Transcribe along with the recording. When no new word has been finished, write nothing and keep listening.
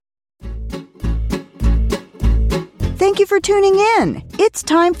Thank you for tuning in. It's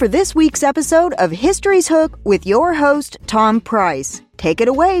time for this week's episode of History's Hook with your host, Tom Price. Take it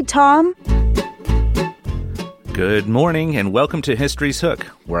away, Tom. Good morning and welcome to History's Hook,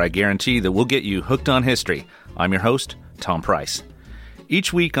 where I guarantee that we'll get you hooked on history. I'm your host, Tom Price.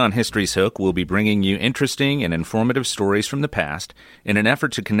 Each week on History's Hook, we'll be bringing you interesting and informative stories from the past in an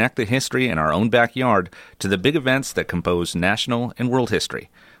effort to connect the history in our own backyard to the big events that compose national and world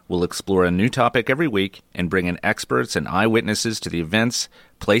history. We'll explore a new topic every week and bring in experts and eyewitnesses to the events,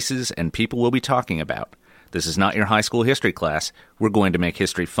 places, and people we'll be talking about. This is not your high school history class. We're going to make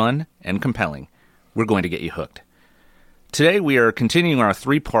history fun and compelling. We're going to get you hooked. Today we are continuing our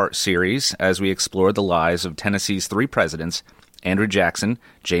three-part series as we explore the lives of Tennessee's three presidents, Andrew Jackson,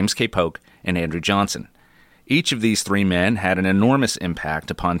 James K. Polk, and Andrew Johnson. Each of these three men had an enormous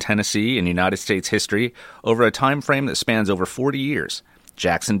impact upon Tennessee and United States history over a time frame that spans over 40 years.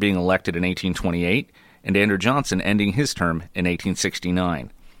 Jackson being elected in 1828, and Andrew Johnson ending his term in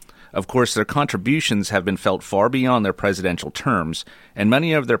 1869. Of course, their contributions have been felt far beyond their presidential terms, and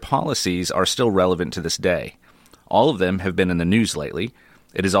many of their policies are still relevant to this day. All of them have been in the news lately.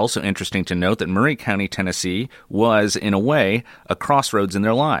 It is also interesting to note that Maury County, Tennessee was, in a way, a crossroads in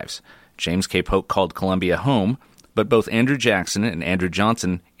their lives. James K. Polk called Columbia home, but both Andrew Jackson and Andrew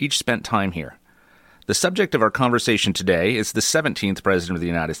Johnson each spent time here. The subject of our conversation today is the 17th President of the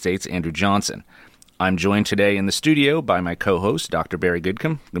United States, Andrew Johnson. I'm joined today in the studio by my co-host, Dr. Barry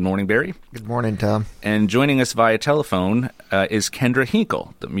Goodcombe. Good morning, Barry. Good morning, Tom. And joining us via telephone is Kendra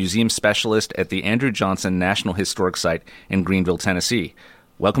Hinkle, the museum specialist at the Andrew Johnson National Historic Site in Greeneville, Tennessee.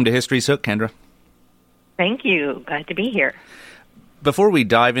 Welcome to History's Hook, Kendra. Thank you. Glad to be here. Before we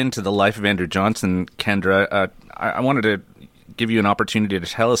dive into the life of Andrew Johnson, Kendra, I wanted to give you an opportunity to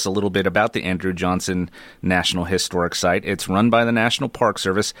tell us a little bit about the Andrew Johnson National Historic Site. It's run by the National Park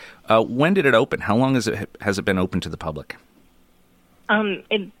Service. When did it open? How long has it been open to the public?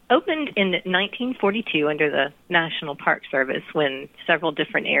 It opened in 1942 under the National Park Service when several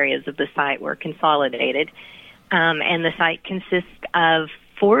different areas of the site were consolidated. And the site consists of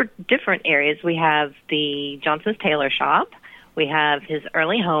four different areas. We have the Johnson's tailor shop. We have his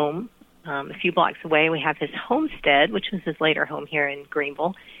early home. A few blocks away, we have his homestead, which was his later home here in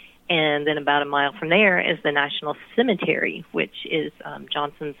Greeneville. And then about a mile from there is the National Cemetery, which is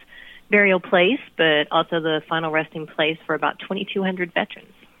Johnson's burial place, but also the final resting place for about 2,200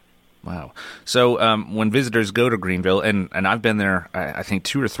 veterans. Wow. So when visitors go to Greeneville, and I've been there, I think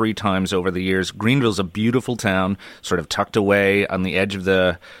 2 or 3 times over the years, Greeneville's a beautiful town, sort of tucked away on the edge of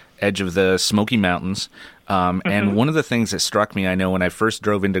the Smoky Mountains. And one of the things that struck me, I know, when I first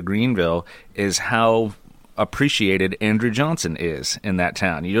drove into Greeneville is how appreciated Andrew Johnson is in that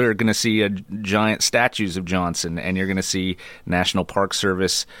town. You're going to see giant statues of Johnson, and you're going to see National Park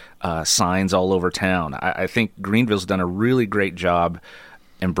Service signs all over town. I think Greeneville's done a really great job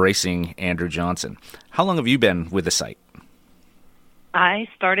embracing Andrew Johnson. How long have you been with the site? I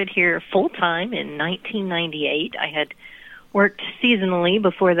started here full-time in 1998. I had worked seasonally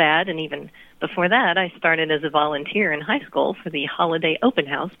before that, and even before that, I started as a volunteer in high school for the Holiday Open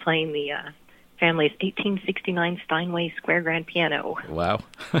House, playing the family's 1869 Steinway Square Grand piano. Wow.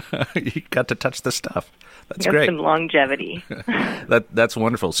 You got to touch the stuff. That's got great. Some longevity. That's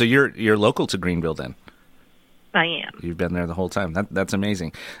wonderful. So you're local to Greeneville then? I am. You've been there the whole time. That's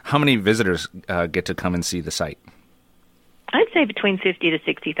amazing. How many visitors get to come and see the site? I'd say between 50 to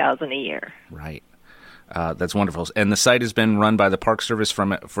 60,000 a year. Right. That's wonderful. And the site has been run by the Park Service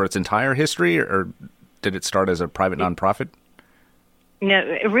for its entire history, or did it start as a private nonprofit?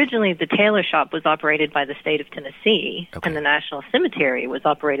 No, originally the tailor shop was operated by the state of Tennessee, and the National Cemetery was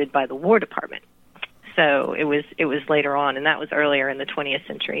operated by the War Department. So it was later on, and that was earlier in the 20th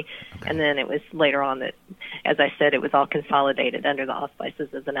century. Okay. And then it was later on that, as I said, it was all consolidated under the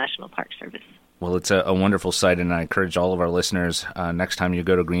auspices of the National Park Service. Well, it's a wonderful site, and I encourage all of our listeners, next time you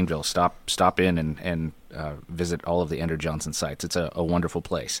go to Greeneville, stop in and visit all of the Andrew Johnson sites. It's a wonderful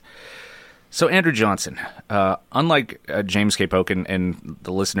place. So Andrew Johnson, unlike James K. Polk, and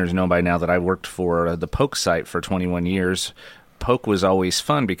the listeners know by now that I worked for the Polk site for 21 years, Polk was always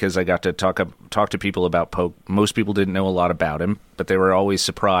fun because I got to talk to people about Polk. Most people didn't know a lot about him, but they were always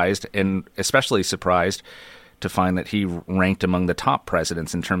surprised, and especially surprised to find that he ranked among the top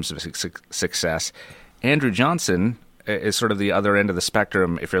presidents in terms of success. Andrew Johnson is sort of the other end of the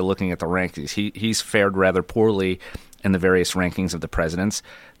spectrum if you're looking at the rankings. He's fared rather poorly in the various rankings of the presidents.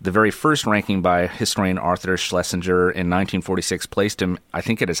 The very first ranking by historian Arthur Schlesinger in 1946 placed him, I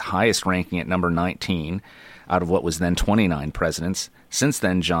think, at his highest ranking at number 19 out of what was then 29 presidents. Since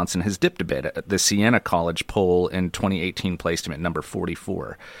then, Johnson has dipped a bit. The Siena College poll in 2018 placed him at number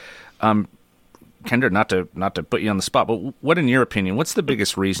 44. Kendra, not to put you on the spot, but what, in your opinion, what's the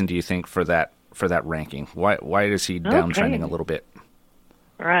biggest reason, do you think, for that ranking? Why is he downtrending a little bit?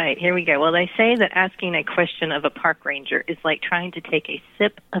 Right, here we go. Well, they say that asking a question of a park ranger is like trying to take a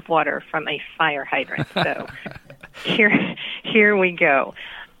sip of water from a fire hydrant. So here we go.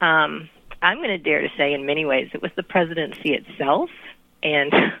 I'm going to dare to say in many ways it was the presidency itself,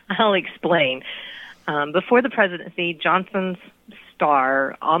 and I'll explain. Before the presidency, Johnson's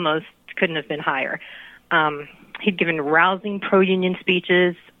star almost couldn't have been higher. He'd given rousing pro-union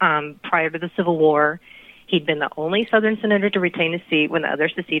speeches prior to the Civil War. He'd been the only Southern senator to retain his seat when the other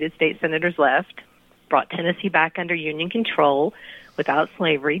seceded state senators left, brought Tennessee back under Union control without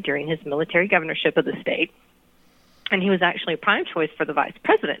slavery during his military governorship of the state. And he was actually a prime choice for the vice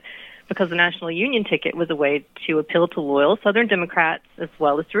president because the National Union ticket was a way to appeal to loyal Southern Democrats as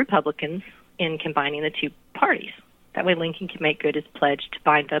well as to Republicans in combining the two parties. That way Lincoln could make good his pledge to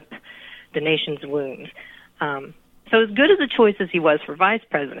bind up the nation's wounds. So as good as a choice as he was for vice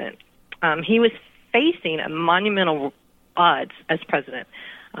president, he was facing a monumental odds as president.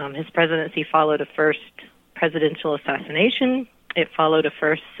 His presidency followed a first presidential assassination. It followed a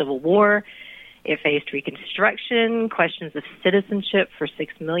first civil war. It faced Reconstruction, questions of citizenship for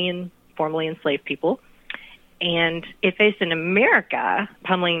 6 million formerly enslaved people. And it faced an America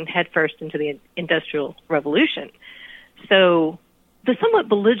pummeling headfirst into the Industrial Revolution. So the somewhat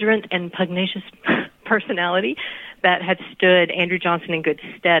belligerent and pugnacious personality that had stood Andrew Johnson in good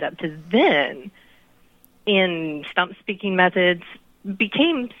stead up to then in stump-speaking methods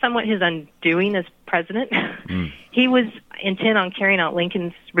became somewhat his undoing as president. He was intent on carrying out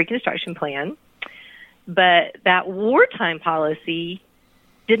Lincoln's Reconstruction plan, but that wartime policy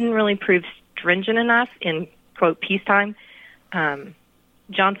didn't really prove stringent enough in, quote, peacetime.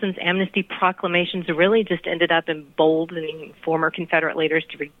 Johnson's amnesty proclamations really just ended up emboldening former Confederate leaders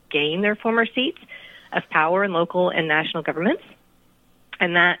to regain their former seats of power in local and national governments.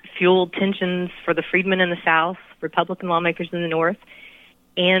 And that fueled tensions for the freedmen in the South, Republican lawmakers in the North.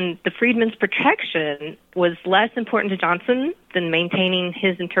 And the freedmen's protection was less important to Johnson than maintaining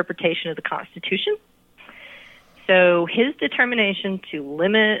his interpretation of the Constitution. So his determination to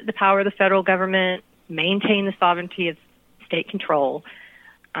limit the power of the federal government, maintain the sovereignty of state control,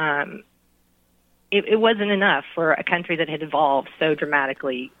 it wasn't enough for a country that had evolved so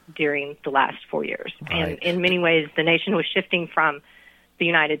dramatically during the last 4 years. Right. And in many ways, the nation was shifting from the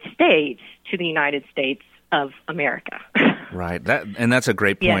United States to the United States of America. Right. That's a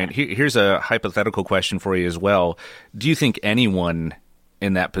great point. Yeah. Here's a hypothetical question for you as well. Do you think anyone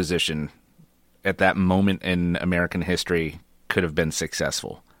in that position at that moment in American history could have been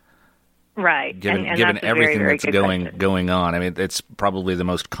successful? Right. Given that's everything very, very that's going on. I mean, it's probably the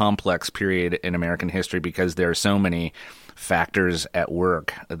most complex period in American history because there are so many factors at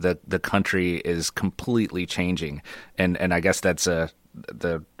work. The country is completely changing. And I guess that's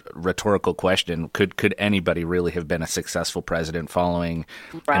the rhetorical question. Could anybody really have been a successful president following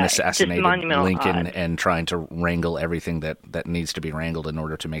an assassinated Lincoln and trying to wrangle everything that needs to be wrangled in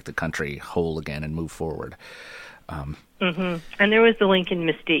order to make the country whole again and move forward? And there was the Lincoln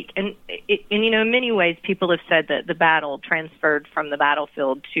mystique. And in many ways, people have said that the battle transferred from the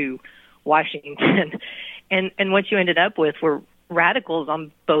battlefield to Washington. and what you ended up with were radicals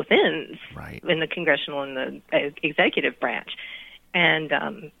on both ends, right, in the congressional and the executive branch. And,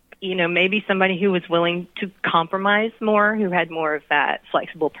 maybe somebody who was willing to compromise more, who had more of that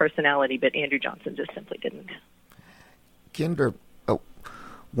flexible personality, but Andrew Johnson just simply didn't. Kendra,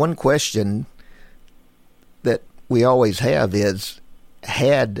 one question that we always have is,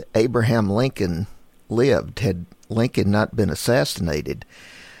 had Abraham Lincoln lived, had Lincoln not been assassinated,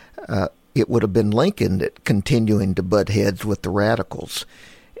 it would have been Lincoln that continuing to butt heads with the radicals.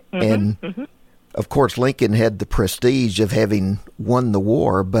 Of course, Lincoln had the prestige of having won the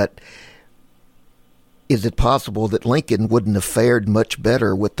war, but is it possible that Lincoln wouldn't have fared much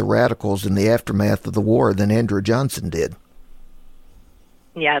better with the radicals in the aftermath of the war than Andrew Johnson did?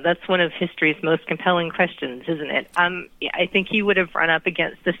 Yeah, that's one of history's most compelling questions, isn't it? I think he would have run up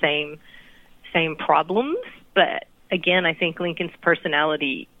against the same problems, but again, I think Lincoln's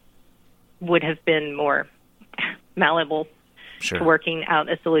personality would have been more malleable to working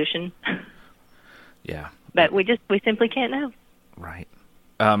out a solution. Yeah. But we simply can't know. Right.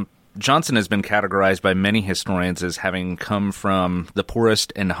 Johnson has been categorized by many historians as having come from the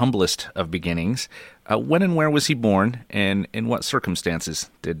poorest and humblest of beginnings. When and where was he born, and in what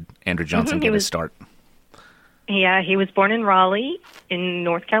circumstances did Andrew Johnson get his start? Yeah, he was born in Raleigh in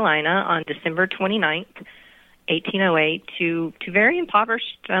North Carolina on December 29th, 1808, to very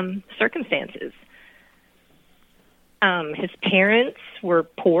impoverished circumstances. His parents were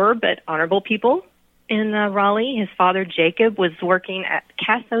poor but honorable people. in Raleigh. His father, Jacob, was working at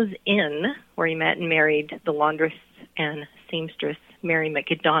Casso's Inn, where he met and married the laundress and seamstress Mary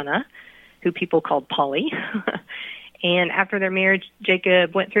McDonough, who people called Polly. And after their marriage,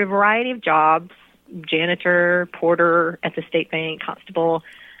 Jacob went through a variety of jobs: janitor, porter at the state bank, constable,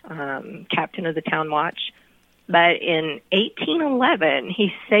 captain of the town watch. But in 1811,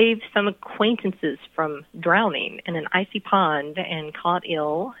 he saved some acquaintances from drowning in an icy pond and caught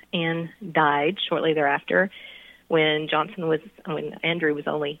ill and died shortly thereafter when Andrew was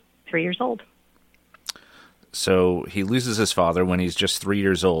only 3 years old. So he loses his father when he's just 3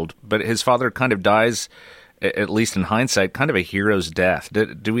 years old, but his father kind of dies, at least in hindsight, kind of a hero's death.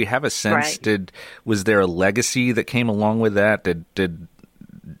 Do we have a sense? Right. Was there a legacy that came along with that? Did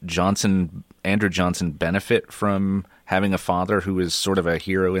Andrew Johnson benefit from having a father who was sort of a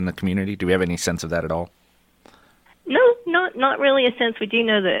hero in the community? Do we have any sense of that at all? No, not really a sense. We do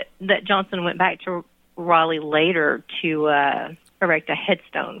know that Johnson went back to Raleigh later to erect a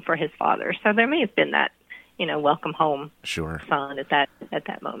headstone for his father. So there may have been that, welcome home son at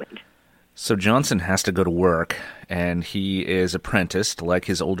that moment. So Johnson has to go to work, and he is apprenticed, like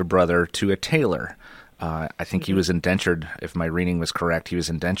his older brother, to a tailor. I think he was indentured, if my reading was correct, he was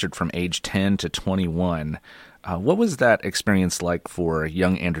indentured from age 10 to 21. What was that experience like for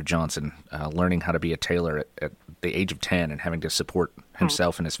young Andrew Johnson, learning how to be a tailor at the age of 10 and having to support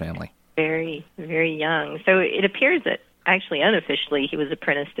himself and his family? Very, very young. So it appears that actually unofficially he was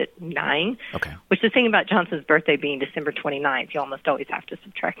apprenticed at 9, which the thing about Johnson's birthday being December 29th, you almost always have to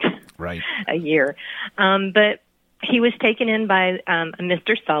subtract a year. But he was taken in by a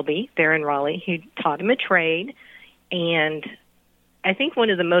Mr. Selby there in Raleigh, who taught him a trade. And I think one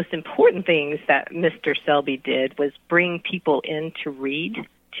of the most important things that Mr. Selby did was bring people in to read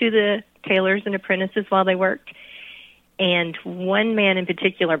to the tailors and apprentices while they worked. And one man in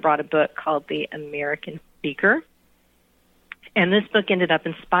particular brought a book called The American Speaker. And this book ended up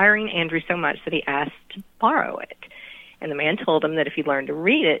inspiring Andrew so much that he asked to borrow it. And the man told him that if he learned to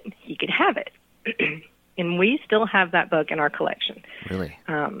read it, he could have it. And we still have that book in our collection. Really?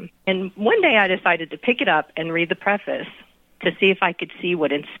 And one day I decided to pick it up and read the preface to see if I could see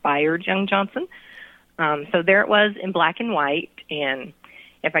what inspired young Johnson. So there it was in black and white, and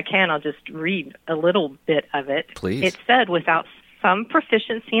if I can, I'll just read a little bit of it. Please. It said, without some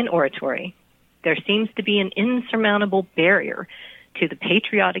proficiency in oratory, there seems to be an insurmountable barrier to the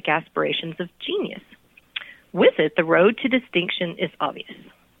patriotic aspirations of genius. With it, the road to distinction is obvious.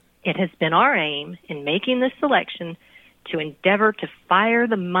 It has been our aim in making this selection to endeavor to fire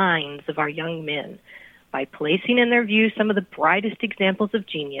the minds of our young men by placing in their view some of the brightest examples of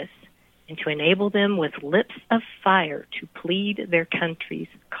genius and to enable them with lips of fire to plead their country's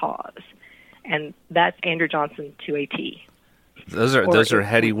cause. And that's Andrew Johnson to a T. Those are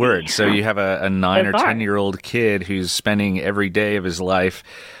heady words. So you have a 9 or 10-year-old kid who's spending every day of his life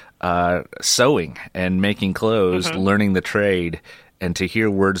sewing and making clothes, learning the trade. And to hear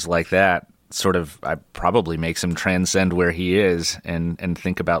words like that probably makes him transcend where he is and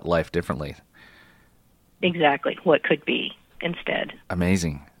think about life differently. Exactly. What could be instead.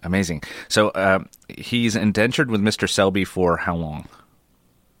 Amazing. So he's indentured with Mr. Selby for how long?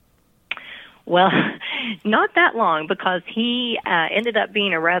 Well, not that long, because he ended up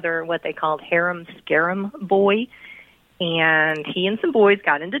being a rather what they called harem-scarum boy. And he and some boys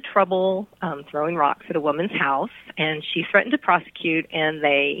got into trouble throwing rocks at a woman's house, and she threatened to prosecute, and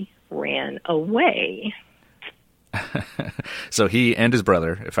they ran away. So he and his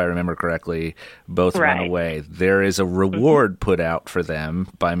brother, if I remember correctly, both ran away. There is a reward put out for them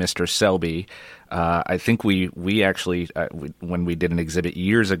by Mr. Selby. I think we actually, when we did an exhibit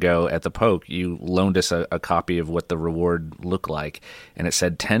years ago at the Polk, you loaned us a copy of what the reward looked like. And it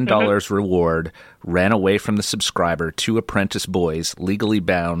said $10 reward, ran away from the subscriber, 2 apprentice boys, legally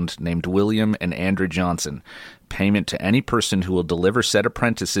bound, named William and Andrew Johnson. Payment to any person who will deliver said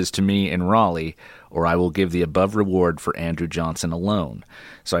apprentices to me in Raleigh, or I will give the above reward for Andrew Johnson alone.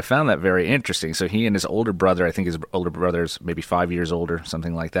 So I found that very interesting. So he and his older brother, I think his older brother's maybe 5 years older,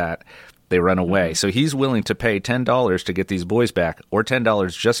 something like that, they run away. So he's willing to pay $10 to get these boys back, or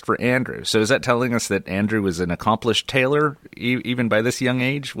 $10 just for Andrew. So is that telling us that Andrew was an accomplished tailor, even by this young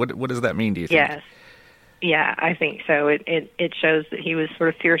age? What does that mean, do you think? Yes. Yeah, I think so. It shows that he was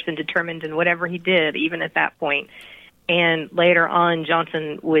sort of fierce and determined in whatever he did, even at that point. And later on,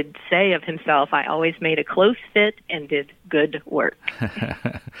 Johnson would say of himself, I always made a close fit and did good work.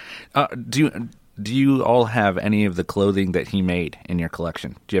 Do you all have any of the clothing that he made in your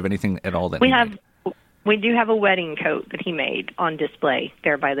collection? Do you have anything at all that made? We do have a wedding coat that he made on display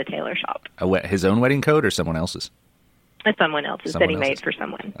there by the tailor shop. His own wedding coat or someone else's? Someone else's that he made for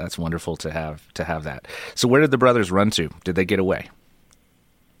someone. That's wonderful to have that. So where did the brothers run to? Did they get away?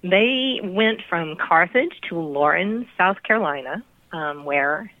 They went from Carthage to Lawrence, South Carolina,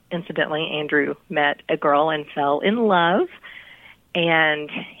 where, incidentally, Andrew met a girl and fell in love. And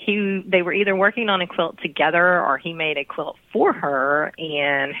they were either working on a quilt together, or he made a quilt for her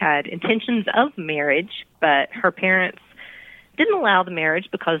and had intentions of marriage, but her parents didn't allow the marriage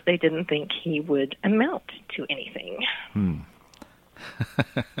because they didn't think he would amount to anything.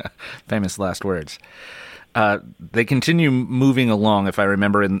 Famous last words. They continue moving along. If I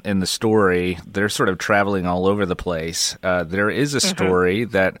remember in the story, they're sort of traveling all over the place. There is a story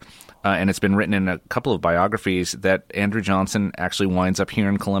that, and it's been written in a couple of biographies, that Andrew Johnson actually winds up here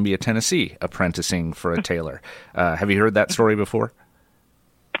in Columbia, Tennessee, apprenticing for a tailor. Have you heard that story before?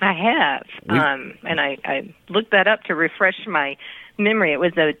 I have, and I looked that up to refresh my memory. It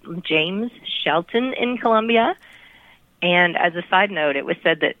was a James Shelton in Columbia, and as a side note, it was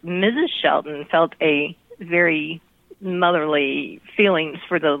said that Mrs. Shelton felt a very motherly feelings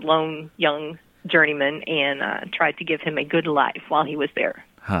for the lone young journeyman and tried to give him a good life while he was there.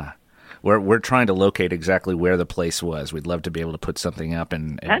 Huh. We're trying to locate exactly where the place was. We'd love to be able to put something up.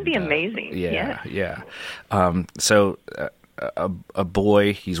 And that'd be amazing. Yeah. So a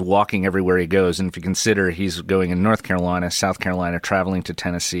boy, he's walking everywhere he goes. And if you consider he's going in North Carolina, South Carolina, traveling to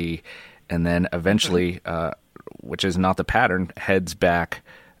Tennessee, and then eventually, which is not the pattern, heads back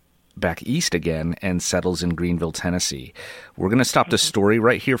east again and settles in Greeneville, Tennessee. We're going to stop the story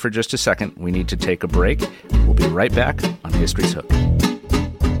right here for just a second. We need to take a break. We'll be right back on History's Hook.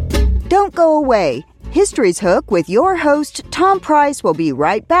 Don't go away. History's Hook with your host, Tom Price, will be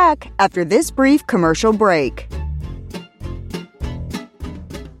right back after this brief commercial break.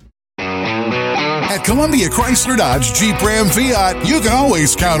 At Columbia Chrysler Dodge Jeep Ram Fiat, you can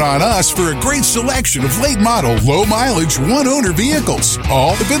always count on us for a great selection of late model, low mileage, one owner vehicles.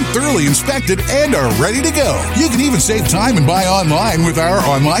 All have been thoroughly inspected and are ready to go. You can even save time and buy online with our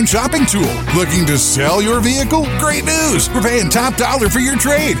online shopping tool. Looking to sell your vehicle? Great news! We're paying top dollar for your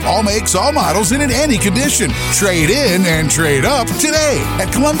trade. All makes, all models, and in any condition. Trade in and trade up today.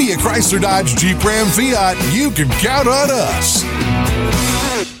 At Columbia Chrysler Dodge Jeep Ram Fiat, you can count on us.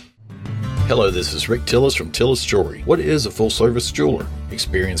 Hello, this is Rick Tillis from Tillis Jewelry. What is a full-service jeweler?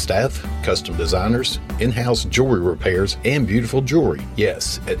 Experienced staff, custom designers, in-house jewelry repairs, and beautiful jewelry.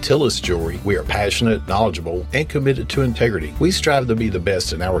 Yes, at Tillis Jewelry, we are passionate, knowledgeable, and committed to integrity. We strive to be the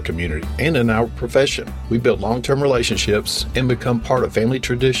best in our community and in our profession. We build long-term relationships and become part of family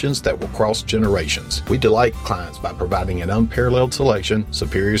traditions that will cross generations. We delight clients by providing an unparalleled selection,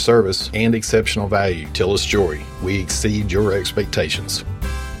 superior service, and exceptional value. Tillis Jewelry, we exceed your expectations.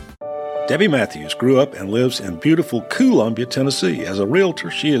 Debbie Matthews grew up and lives in beautiful Columbia, Tennessee. As a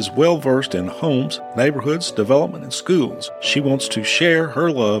realtor, she is well-versed in homes, neighborhoods, development, and schools. She wants to share her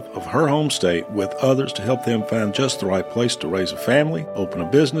love of her home state with others to help them find just the right place to raise a family, open a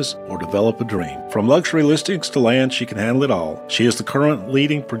business, or develop a dream. From luxury listings to land, she can handle it all. She is the current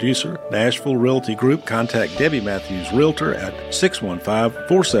leading producer, Nashville Realty Group. Contact Debbie Matthews Realtor at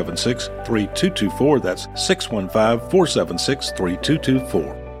 615-476-3224. That's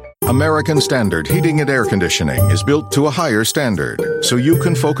 615-476-3224. American Standard Heating and Air Conditioning is built to a higher standard, so you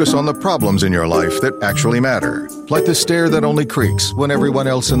can focus on the problems in your life that actually matter, like the stair that only creaks when everyone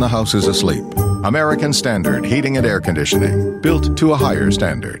else in the house is asleep. American Standard Heating and Air Conditioning, built to a higher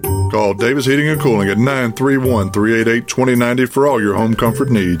standard. Call Davis Heating and Cooling at 931-388-2090 for all your home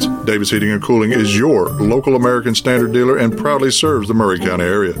comfort needs. Davis Heating and Cooling is your local American Standard dealer and proudly serves the Murray County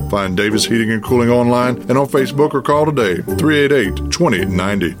area. Find Davis Heating and Cooling online and on Facebook or call today,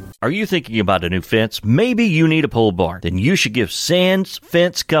 388-2090. Are you thinking about a new fence? Maybe you need a pole barn. Then you should give Sands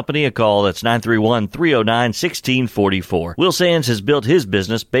Fence Company a call. That's 931-309-1644. Will Sands has built his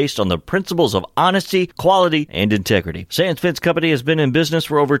business based on the principles of honesty, quality, and integrity. Sands Fence Company has been in business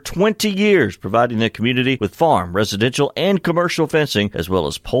for over 20 years, providing the community with farm, residential, and commercial fencing, as well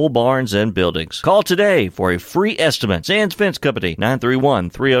as pole barns and buildings. Call today for a free estimate. Sands Fence Company,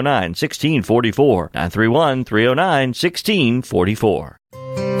 931-309-1644. 931-309-1644.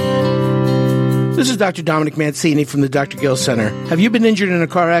 This is Dr. Dominic Mancini from the Dr. Gill Center. Have you been injured in a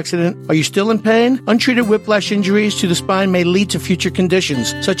car accident? Are you still in pain? Untreated whiplash injuries to the spine may lead to future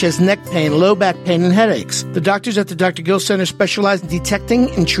conditions, such as neck pain, low back pain, and headaches. The doctors at the Dr. Gill Center specialize in detecting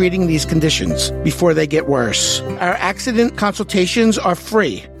and treating these conditions before they get worse. Our accident consultations are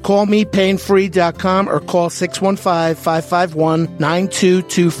free. Call me painfree.com or call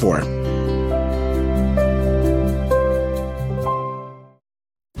 615-551-9224.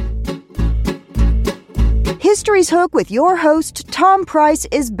 History's Hook with your host, Tom Price,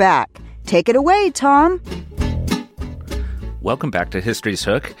 is back. Take it away, Tom. Welcome back to History's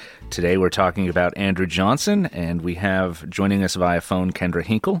Hook. Today we're talking about Andrew Johnson, and we have joining us via phone Kendra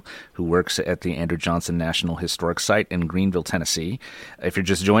Hinkle, who works at the Andrew Johnson National Historic Site in Greeneville, Tennessee. If you're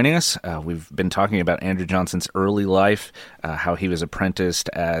just joining us, we've been talking about Andrew Johnson's early life, how he was apprenticed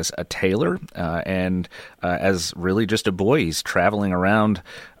as a tailor, and as really just a boy. He's traveling around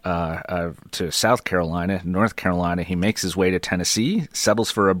to South Carolina, North Carolina. He makes his way to Tennessee, settles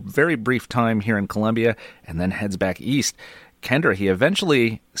for a very brief time here in Columbia, and then heads back east. Kendra, he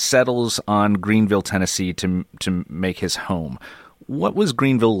eventually settles on Greeneville, Tennessee to make his home. What was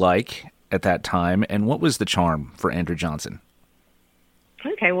Greeneville like at that time, and what was the charm for Andrew Johnson?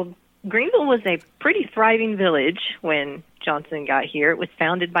 Okay, well, Greeneville was a pretty thriving village when Johnson got here. It was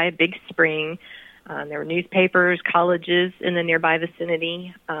founded by a big spring. There were newspapers, colleges in the nearby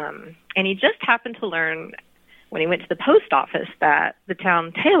vicinity. And he just happened to learn when he went to the post office that the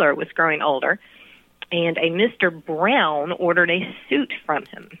town tailor was growing older, and a Mr. Brown ordered a suit from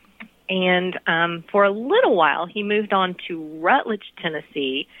him. And for a little while, he moved on to Rutledge,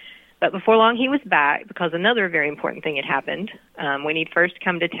 Tennessee, but before long he was back because another very important thing had happened. When he'd first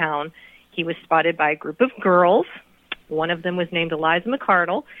come to town, he was spotted by a group of girls. One of them was named Eliza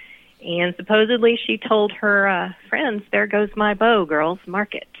McCardle, and supposedly she told her friends, "There goes my beau, girls,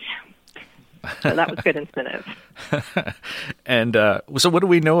 mark it." So that was good incentive. And so what do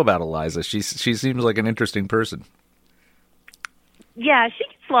we know about Eliza? She seems like an interesting person. Yeah, she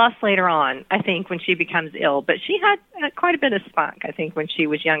gets lost later on, I think, when she becomes ill. But she had quite a bit of spunk, I think, when she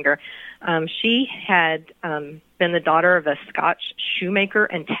was younger. She had been the daughter of a Scotch shoemaker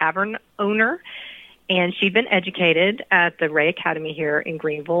and tavern owner, and she'd been educated at the Ray Academy here in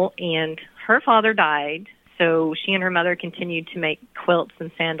Greeneville, and her father died. So she and her mother continued to make quilts and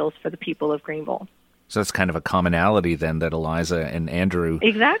sandals for the people of Greeneville. So that's kind of a commonality then that Eliza and Andrew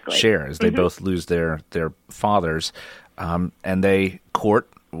exactly share, as they both lose their fathers. And they court,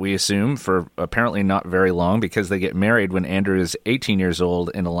 we assume, for apparently not very long, because they get married when Andrew is 18 years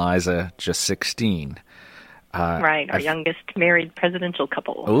old and Eliza just 16. Right, our youngest married presidential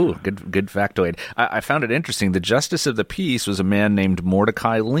couple. Oh, good factoid. I found it interesting. The justice of the peace was a man named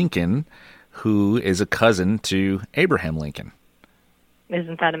Mordecai Lincoln, who is a cousin to Abraham Lincoln.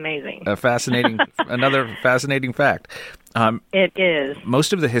 Isn't that amazing? Another fascinating fact. It is.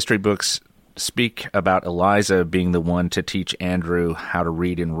 Most of the history books speak about Eliza being the one to teach Andrew how to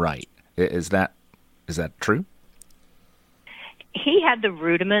read and write. Is that true? He had the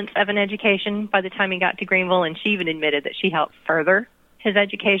rudiments of an education by the time he got to Greeneville, and she even admitted that she helped further his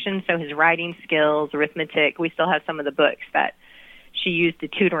education, so his writing skills, arithmetic. We still have some of the books that she used to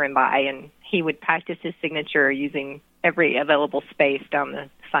tutor him by, and he would practice his signature using every available space down the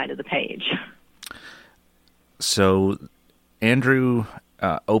side of the page. So Andrew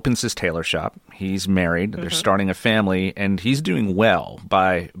opens his tailor shop. He's married. They're starting a family, and he's doing well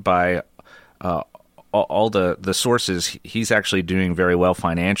by all the sources. He's actually doing very well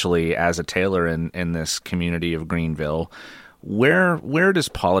financially as a tailor in this community of Greeneville. Where does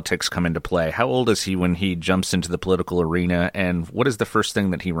politics come into play? How old is he when he jumps into the political arena, and what is the first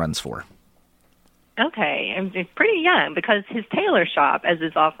thing that he runs for? Okay, and he's pretty young, because his tailor shop, as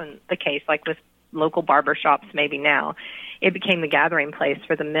is often the case, like with local barber shops maybe now, it became the gathering place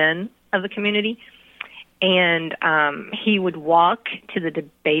for the men of the community. And he would walk to the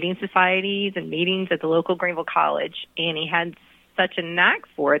debating societies and meetings at the local Greeneville College, and he had such a knack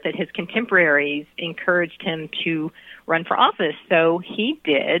for it that his contemporaries encouraged him to run for office. So he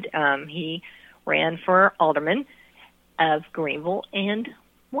did. He ran for alderman of Greeneville and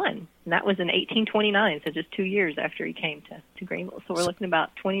won. And that was in 1829, so just 2 years after he came to Greeneville. So we're looking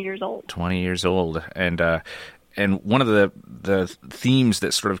about 20 years old. 20 years old. And one of the themes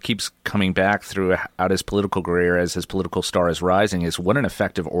that sort of keeps coming back throughout his political career as his political star is rising is what an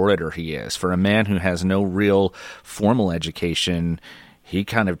effective orator he is. For a man who has no real formal education, he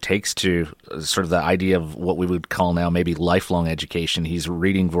kind of takes to sort of the idea of what we would call now maybe lifelong education. He's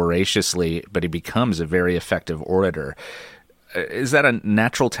reading voraciously, but he becomes a very effective orator. Is that a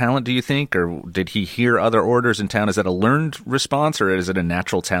natural talent, do you think, or did he hear other orators in town? Is that a learned response, or is it a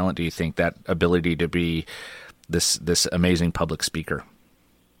natural talent, do you think, that ability to be this amazing public speaker?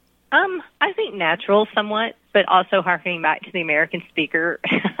 I think natural somewhat, but also harkening back to the American speaker.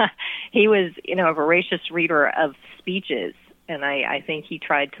 He was, a voracious reader of speeches, and I think he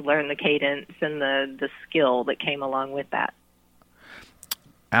tried to learn the cadence and the skill that came along with that.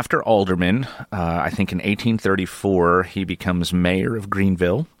 After alderman, I think in 1834, he becomes mayor of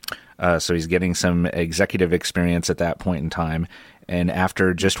Greeneville. So he's getting some executive experience at that point in time. And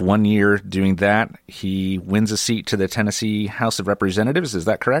after just 1 year doing that, he wins a seat to the Tennessee House of Representatives. Is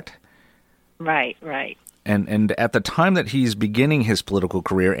that correct? Right. And at the time that he's beginning his political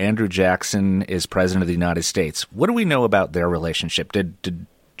career, Andrew Jackson is president of the United States. What do we know about their relationship? Did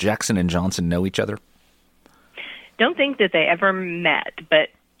Jackson and Johnson know each other? Don't think that they ever met, but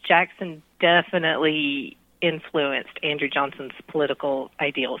Jackson definitely influenced Andrew Johnson's political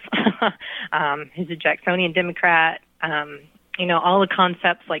ideals. He's a Jacksonian Democrat. All the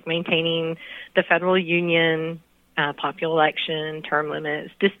concepts like maintaining the federal union, popular election, term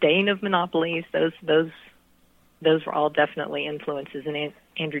limits, disdain of monopolies, those were all definitely influences in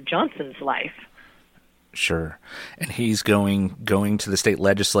Andrew Johnson's life. Sure. And he's going to the state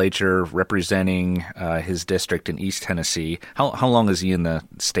legislature representing his district in East Tennessee. How long is he in the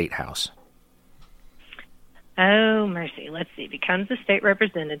state house? Oh, mercy. Let's see. Becomes a state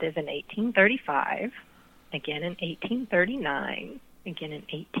representative in 1835, again in 1839, again in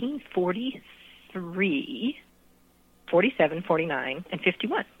 1843, 47, 49, and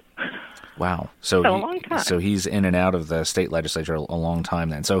 51. Wow. So a long time. So he's in and out of the state legislature a long time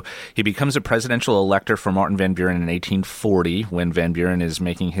then. So he becomes a presidential elector for Martin Van Buren in 1840 when Van Buren is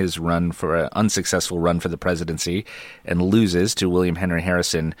making his run for an unsuccessful run for the presidency and loses to William Henry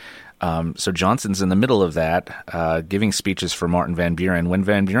Harrison. So Johnson's in the middle of that, giving speeches for Martin Van Buren. When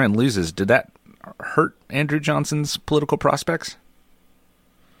Van Buren loses, did that hurt Andrew Johnson's political prospects?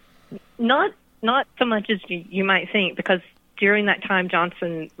 Not so much as you might think, because during that time,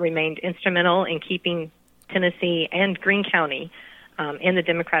 Johnson remained instrumental in keeping Tennessee and Greene County in the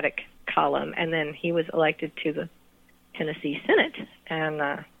Democratic column, and then he was elected to the Tennessee Senate,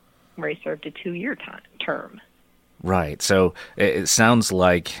 and where he served a 2-year term. Right. So it sounds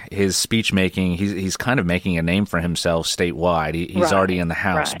like his speech making, he's kind of making a name for himself statewide. He's already in the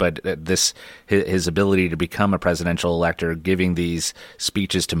House, but his ability to become a presidential elector, giving these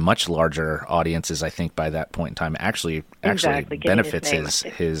speeches to much larger audiences, I think by that point in time, actually benefits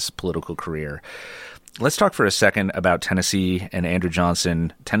his political career. Let's talk for a second about Tennessee and Andrew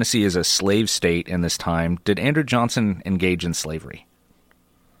Johnson. Tennessee is a slave state in this time. Did Andrew Johnson engage in slavery?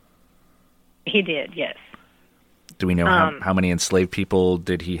 He did, yes. Do we know how many enslaved people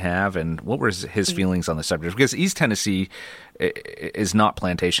did he have, and what were his feelings on the subject? Because East Tennessee is not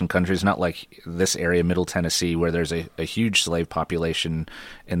plantation country. It's not like this area, Middle Tennessee, where there's a huge slave population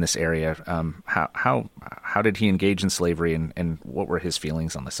in this area. How did he engage in slavery, and what were his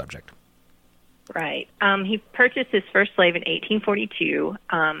feelings on the subject? Right. He purchased his first slave in 1842,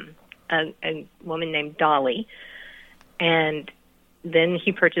 a woman named Dolly, and then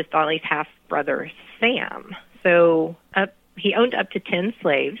he purchased Dolly's half-brother, Sam. So he owned up to 10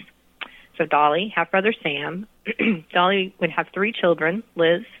 slaves. So Dolly, half-brother Sam. Dolly would have 3 children,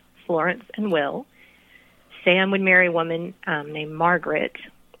 Liz, Florence, and Will. Sam would marry a woman named Margaret,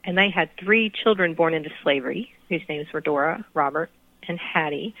 and they had 3 children born into slavery, whose names were Dora, Robert, and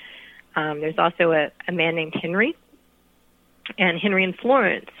Hattie. There's also a man named Henry, and Henry and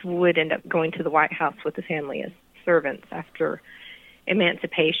Florence would end up going to the White House with the family as servants after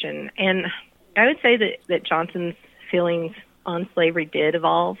emancipation. And I would say that Johnson's feelings on slavery did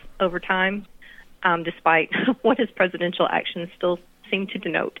evolve over time, despite what his presidential actions still seem to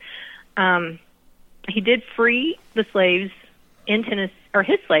denote. He did free the slaves in Tennessee, or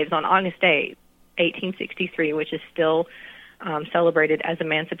his slaves, on August 8, 1863, which is still celebrated as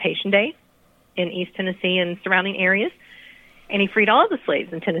Emancipation Day in East Tennessee and surrounding areas. And he freed all of the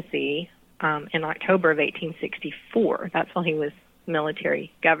slaves in Tennessee in October of 1864. That's while he was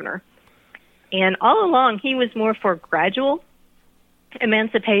military governor. And all along, he was more for gradual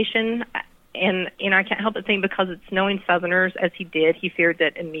emancipation. And I can't help but think, because it's knowing Southerners as he did, he feared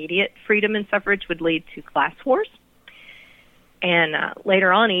that immediate freedom and suffrage would lead to class wars. And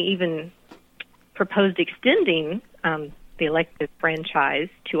later on, he even proposed extending the elective franchise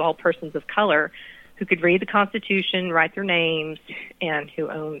to all persons of color who could read the Constitution, write their names, and who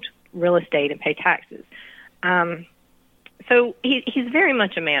owned real estate and pay taxes. So he's very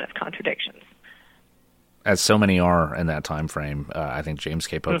much a man of contradictions. As so many are in that time frame. I think James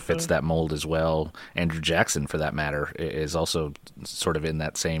K. Polk fits that mold as well. Andrew Jackson, for that matter, is also sort of in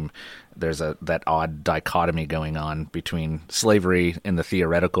that same. There's that odd dichotomy going on between slavery in the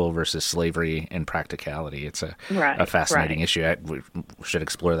theoretical versus slavery in practicality. It's a fascinating issue. We should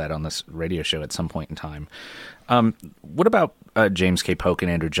explore that on this radio show at some point in time. What about James K. Polk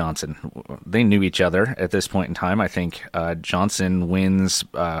and Andrew Johnson? They knew each other at this point in time. I think Johnson wins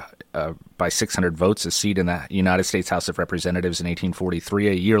by 600 votes a seat in the United States House of Representatives in 1843.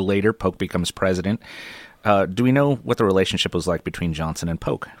 A year later, Polk becomes president. Do we know what the relationship was like between Johnson and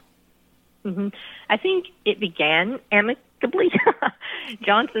Polk? I think it began amicably.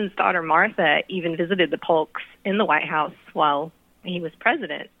 Johnson's daughter Martha even visited the Polks in the White House while he was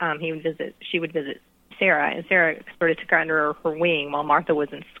president. She would visit Sarah, and Sarah sort of took her under her wing while Martha was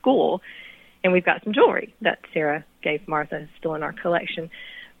in school. And we've got some jewelry that Sarah gave Martha, still in our collection.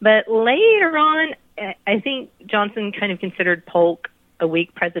 But later on, I think Johnson kind of considered Polk a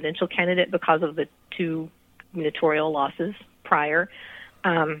weak presidential candidate because of the two gubernatorial losses prior.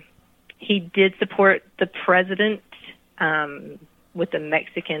 He did support the president with the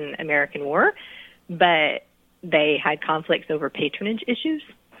Mexican-American War, but they had conflicts over patronage issues.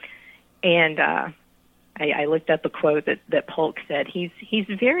 And I looked up a quote that Polk said, he's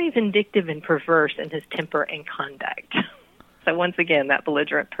very vindictive and perverse in his temper and conduct. So once again, that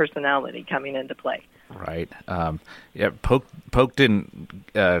belligerent personality coming into play. Right. Polk didn't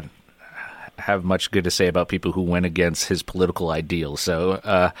have much good to say about people who went against his political ideals.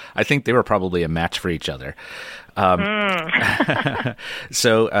 So I think they were probably a match for each other.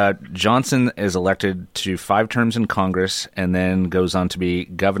 So Johnson is elected to 5 terms in Congress and then goes on to be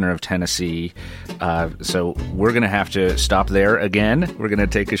governor of Tennessee. So we're going to have to stop there again. We're going to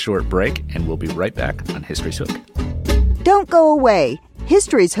take a short break, and we'll be right back on History's Hook. Don't go away.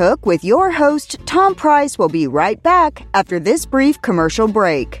 History's Hook with your host, Tom Price, will be right back after this brief commercial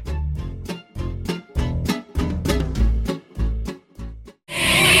break.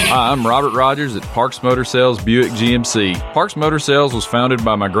 Hi, I'm Robert Rogers at Parks Motor Sales Buick GMC. Parks Motor Sales was founded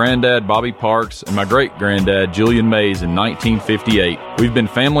by my granddad, Bobby Parks, and my great-granddad, Julian Mays, in 1958. We've been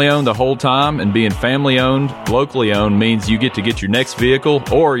family-owned the whole time, and being family-owned, locally-owned means you get to get your next vehicle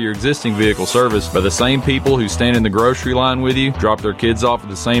or your existing vehicle serviced by the same people who stand in the grocery line with you, drop their kids off at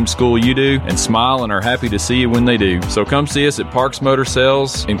the same school you do, and smile and are happy to see you when they do. So come see us at Parks Motor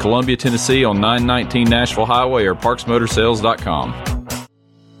Sales in Columbia, Tennessee on 919 Nashville Highway or parksmotorsales.com.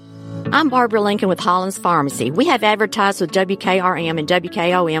 I'm Barbara Lincoln with Holland's Pharmacy. We have advertised with WKRM and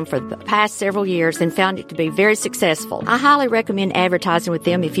WKOM for the past several years and found it to be very successful. I highly recommend advertising with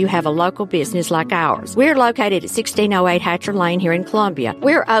them if you have a local business like ours. We're located at 1608 Hatcher Lane here in Columbia.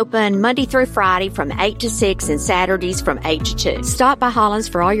 We're open Monday through Friday from 8 to 6 and Saturdays from 8 to 2. Stop by Holland's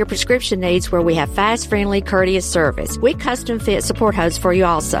for all your prescription needs where we have fast, friendly, courteous service. We custom fit support hose for you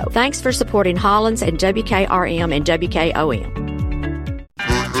also. Thanks for supporting Holland's and WKRM and WKOM.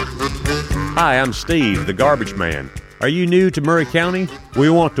 Hi, I'm Steve, the Garbage Man. Are you new to Murray County? We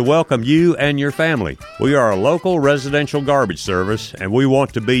want to welcome you and your family. We are a local residential garbage service, and we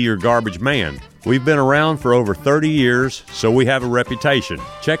want to be your garbage man. We've been around for over 30 years, so we have a reputation.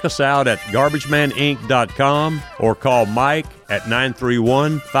 Check us out at garbagemaninc.com or call Mike at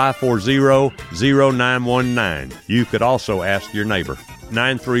 931-540-0919. You could also ask your neighbor.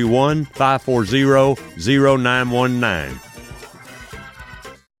 931-540-0919.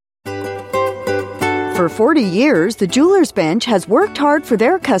 For 40 years, the Jeweler's Bench has worked hard for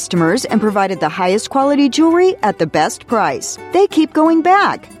their customers and provided the highest quality jewelry at the best price. They keep going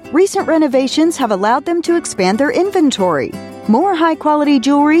back. Recent renovations have allowed them to expand their inventory. More high-quality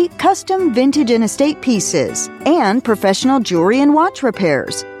jewelry, custom vintage and estate pieces, and professional jewelry and watch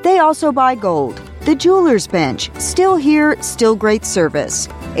repairs. They also buy gold. The Jeweler's Bench. Still here, still great service.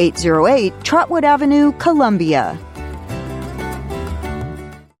 808 Trotwood Avenue, Columbia.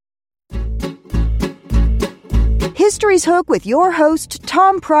 History's Hook with your host,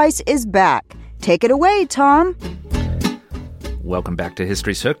 Tom Price, is back. Take it away, Tom. Welcome back to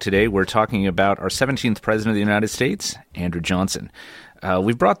History's Hook. Today we're talking about our 17th President of the United States, Andrew Johnson.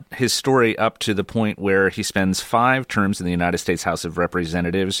 We've brought his story up to the point where he spends 5 terms in the United States House of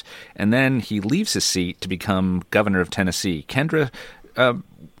Representatives, and then he leaves his seat to become governor of Tennessee. Kendra,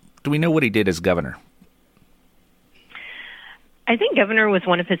 do we know what he did as governor? I think governor was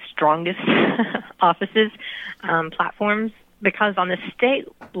one of his strongest offices, platforms, because on the state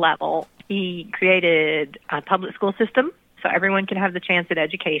level, he created a public school system so everyone could have the chance at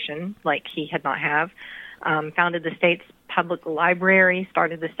education like he had not have, founded the state's public library,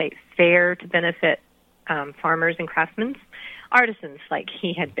 started the state fair to benefit farmers and craftsmen, artisans like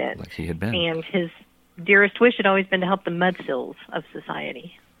he had been. And his dearest wish had always been to help the mudsills of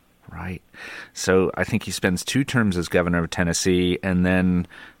society. Right. So I think he spends 2 terms as governor of Tennessee and then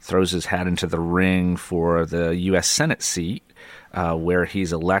throws his hat into the ring for the U.S. Senate seat where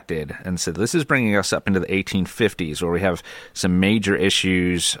he's elected. And so this is bringing us up into the 1850s where we have some major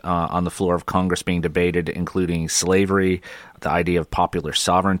issues on the floor of Congress being debated, including slavery, the idea of popular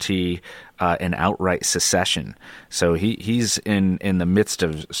sovereignty, and outright secession. So he's in the midst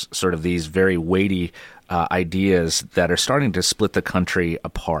of sort of these very weighty ideas that are starting to split the country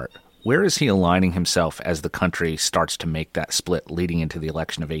apart. Where is he aligning himself as the country starts to make that split leading into the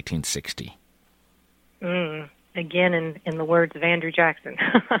election of 1860? Again, in the words of Andrew Jackson,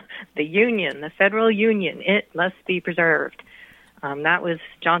 the Union, the federal Union, it must be preserved. That was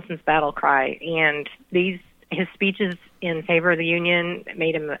Johnson's battle cry, and his speeches in favor of the Union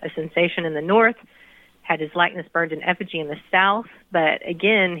made him a sensation in the North, had his likeness burned in effigy in the South. But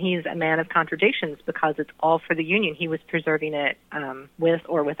again, he's a man of contradictions because it's all for the Union. He was preserving it with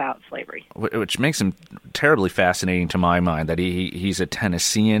or without slavery. Which makes him terribly fascinating to my mind, that he's a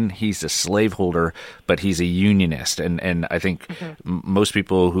Tennessean, he's a slaveholder, but he's a Unionist. And I think most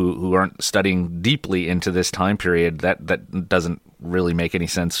people who aren't studying deeply into this time period, that doesn't really make any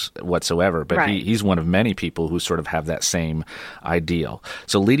sense whatsoever. But right. He's one of many people who sort of have that same ideal.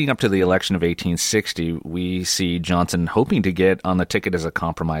 So leading up to the election of 1860, we see Johnson hoping to get on the ticket as a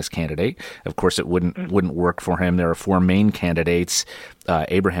compromise candidate. Of course, it wouldn't work for him. There are four main candidates: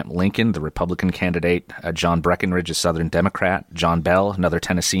 Abraham Lincoln, the Republican candidate; John Breckinridge, a Southern Democrat; John Bell, another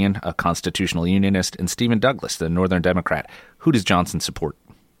Tennessean, a constitutional Unionist; and Stephen Douglas, the Northern Democrat. Who does Johnson support?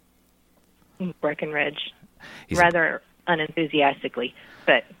 Breckinridge. Rather unenthusiastically,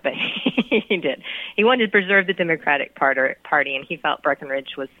 but he did. He wanted to preserve the Democratic Party, and he felt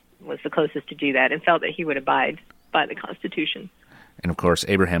Breckinridge was the closest to do that, and felt that he would abide by the Constitution. And of course,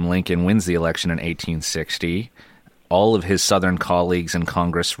 Abraham Lincoln wins the election in 1860. All of his Southern colleagues in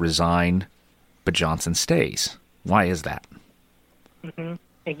Congress resign, but Johnson stays. Why is that?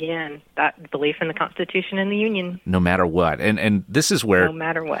 Again, that belief in the Constitution and the Union. No matter what. And this is where, no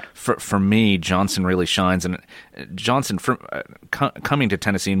matter what, for me, Johnson really shines. And Johnson, coming to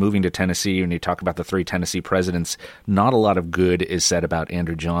Tennessee and moving to Tennessee, when you talk about the three Tennessee presidents, not a lot of good is said about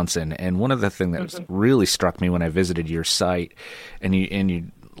Andrew Johnson. And one of the things that really struck me when I visited your site, and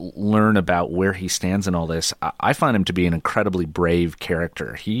you learn about where he stands in all this, I find him to be an incredibly brave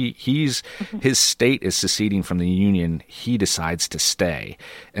character. His state is seceding from the Union. He decides to stay.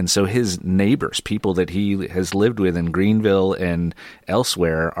 And so his neighbors, people that he has lived with in Greeneville and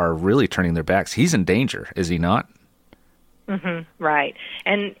elsewhere, are really turning their backs. He's in danger, is he not? Right.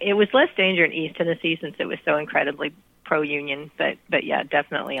 And it was less danger in East Tennessee since it was so incredibly pro-Union, but yeah,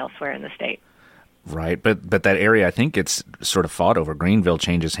 definitely elsewhere in the state. Right, but that area, I think it's sort of fought over. Greeneville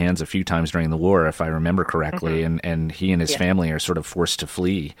changes hands a few times during the war, if I remember correctly, and he and his family are sort of forced to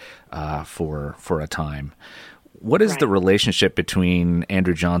flee for a time. What is the relationship between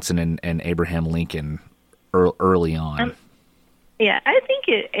Andrew Johnson and Abraham Lincoln early on? I think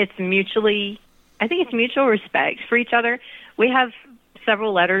it's mutual respect for each other. We have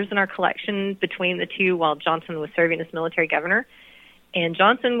several letters in our collection between the two while Johnson was serving as military governor, and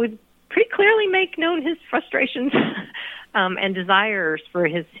Johnson would pretty clearly make known his frustrations and desires for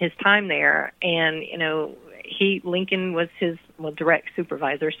his time there. And, Lincoln was his direct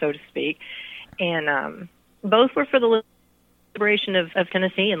supervisor, so to speak. And both were for the liberation of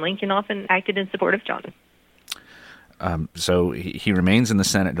Tennessee, and Lincoln often acted in support of Johnson. So he remains in the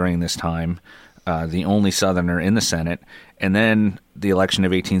Senate during this time, the only Southerner in the Senate. And then the election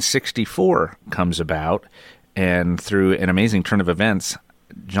of 1864 comes about, and through an amazing turn of events,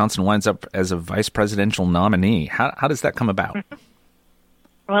 Johnson winds up as a vice presidential nominee. How does that come about?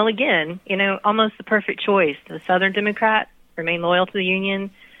 Well, again, almost the perfect choice. The Southern Democrat remained loyal to the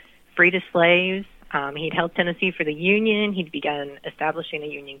Union, freed his slaves. He'd held Tennessee for the Union. He'd begun establishing a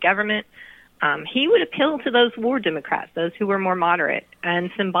Union government. He would appeal to those war Democrats, those who were more moderate.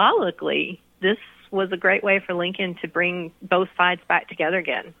 And symbolically, this was a great way for Lincoln to bring both sides back together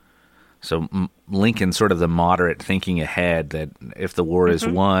again. So Lincoln, sort of the moderate, thinking ahead that if the war is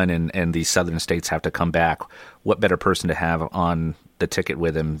won and these southern states have to come back, what better person to have on the ticket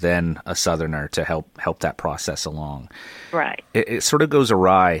with him than a Southerner to help that process along? Right. It sort of goes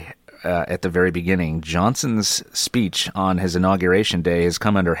awry at the very beginning. Johnson's speech on his inauguration day has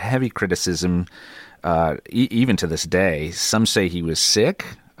come under heavy criticism, even to this day. Some say he was sick.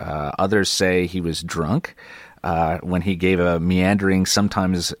 Others say he was drunk. When he gave a meandering,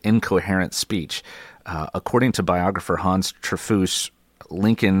 sometimes incoherent speech. According to biographer Hans Trefus,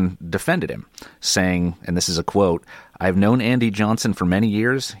 Lincoln defended him, saying, and this is a quote, "I've known Andy Johnson for many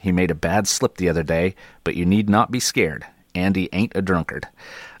years. He made a bad slip the other day, but you need not be scared. Andy ain't a drunkard."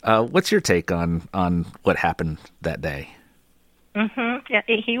 What's your take on what happened that day? Yeah,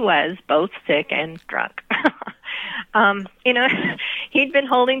 he was both sick and drunk. He'd been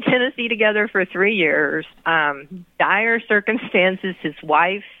holding Tennessee together for 3 years. Dire circumstances. His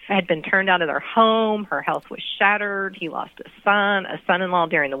wife had been turned out of their home. Her health was shattered. He lost a son-in-law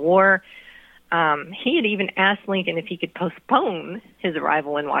during the war. He had even asked Lincoln if he could postpone his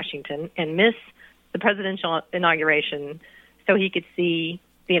arrival in Washington and miss the presidential inauguration so he could see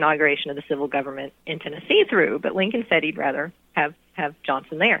the inauguration of the civil government in Tennessee through. But Lincoln said he'd rather have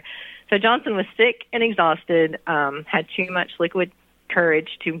Johnson there. So Johnson was sick and exhausted, had too much liquid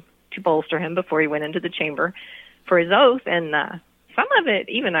courage to bolster him before he went into the chamber for his oath, and some of it,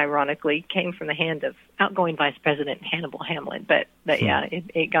 even ironically, came from the hand of outgoing Vice President Hannibal Hamlin. But yeah,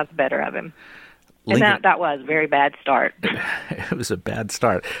 it got the better of him. And that was a very bad start. It was a bad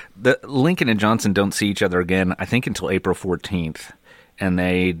start. Lincoln and Johnson don't see each other again, I think, until April 14th. And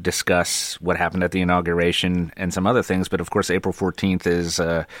they discuss what happened at the inauguration and some other things. But, of course, April 14th is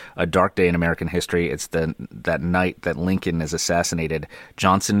a dark day in American history. It's that night that Lincoln is assassinated.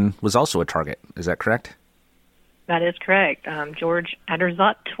 Johnson was also a target. Is that correct? That is correct. George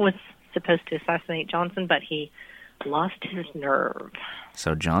Adderzot was supposed to assassinate Johnson, but he lost his nerve.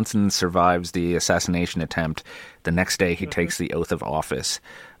 So Johnson survives the assassination attempt. The next day, he takes the oath of office.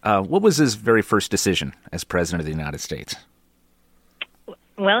 What was his very first decision as President of the United States?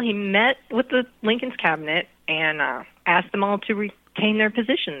 Well, he met with the Lincoln's cabinet and asked them all to retain their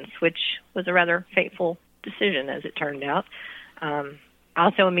positions, which was a rather fateful decision, as it turned out.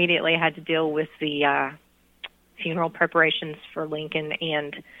 Also immediately had to deal with the funeral preparations for Lincoln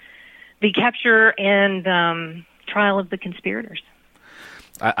and the capture and trial of the conspirators.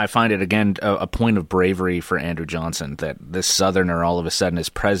 I find it, again, a point of bravery for Andrew Johnson that this Southerner, all of a sudden, as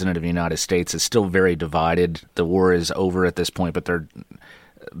President of the United States, is still very divided. The war is over at this point, but there are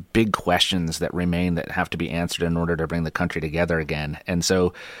big questions that remain that have to be answered in order to bring the country together again. And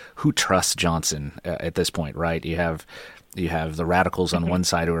so who trusts Johnson at this point, right? You have the radicals on one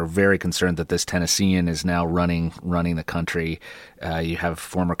side who are very concerned that this Tennessean is now running the country. You have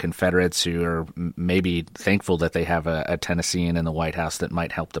former Confederates who are maybe thankful that they have a Tennessean in the White House that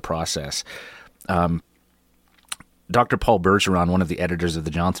might help the process. Dr. Paul Bergeron, one of the editors of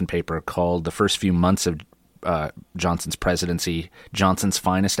the Johnson paper, called the first few months of Johnson's presidency Johnson's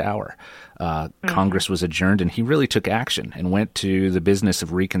finest hour. Congress was adjourned, and he really took action and went to the business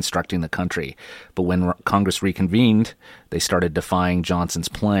of reconstructing the country. But when Congress reconvened, they started defying Johnson's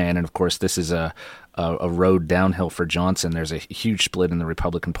plan. And, of course, this is a road downhill for Johnson. There's a huge split in the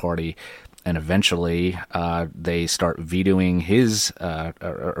Republican Party. And eventually they start vetoing his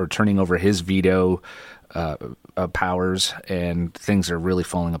or turning over his veto powers, and things are really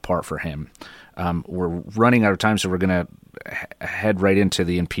falling apart for him. We're running out of time, so we're going to head right into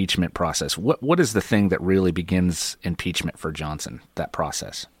the impeachment process. What is the thing that really begins impeachment for Johnson, that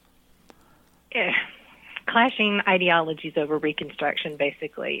process? Clashing ideologies over Reconstruction,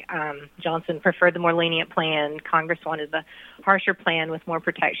 basically. Johnson preferred the more lenient plan. Congress wanted the harsher plan with more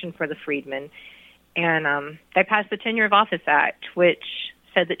protection for the freedmen. And they passed the Tenure of Office Act, which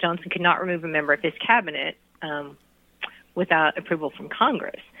said that Johnson could not remove a member of his cabinet without approval from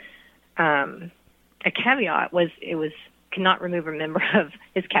Congress. A caveat was could not remove a member of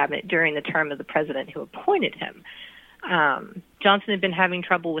his cabinet during the term of the president who appointed him. Johnson had been having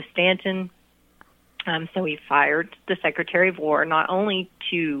trouble with Stanton, so he fired the Secretary of War, not only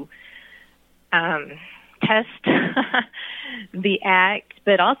to test the act,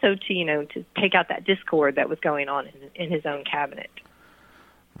 but also to take out that discord that was going on in his own cabinet.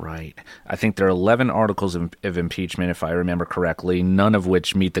 Right. I think there are 11 articles of impeachment, if I remember correctly, none of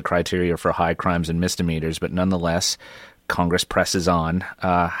which meet the criteria for high crimes and misdemeanors, but nonetheless, Congress presses on.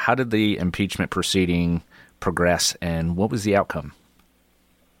 How did the impeachment proceeding progress, and what was the outcome?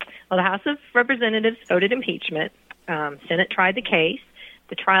 Well, the House of Representatives voted impeachment. Senate tried the case.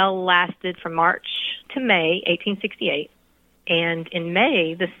 The trial lasted from March to May 1868, and in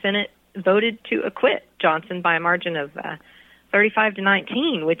May, the Senate voted to acquit Johnson by a margin of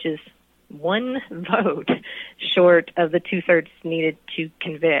 35-19, which is one vote short of the two-thirds needed to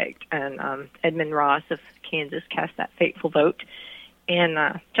convict. And Edmund Ross of Kansas cast that fateful vote.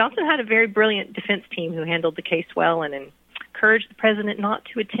 And Johnson had a very brilliant defense team who handled the case well and encouraged the president not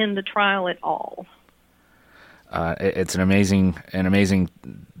to attend the trial at all. It's an amazing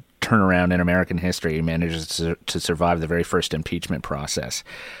turnaround in American history. He manages to survive the very first impeachment process.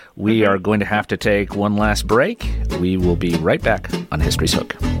 We are going to have to take one last break. We will be right back on History's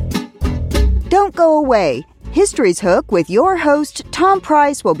Hook. Don't go away. History's Hook with your host, Tom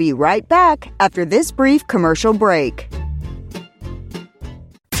Price, will be right back after this brief commercial break.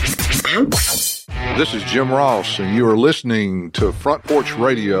 This is Jim Ross, and you are listening to Front Porch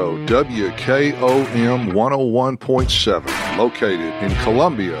Radio, WKOM 101.7, located in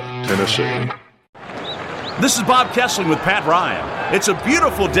Columbia, Tennessee. This is Bob Kessling with Pat Ryan. It's a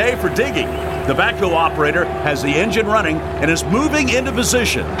beautiful day for digging. The backhoe operator has the engine running and is moving into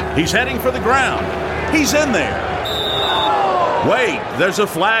position. He's heading for the ground. He's in there. Wait, there's a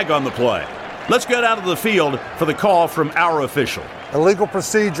flag on the play. Let's get out of the field for the call from our official. Illegal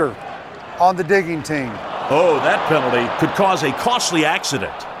procedure on the digging team. Oh, that penalty could cause a costly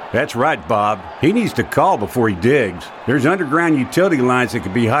accident. That's right, Bob. He needs to call before he digs. There's underground utility lines that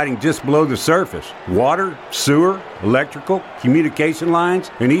could be hiding just below the surface. Water, sewer, electrical, communication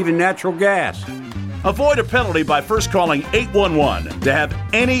lines, and even natural gas. Avoid a penalty by first calling 811 to have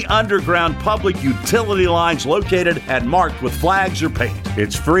any underground public utility lines located and marked with flags or paint.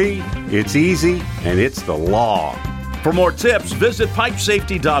 It's free, it's easy, and it's the law. For more tips, visit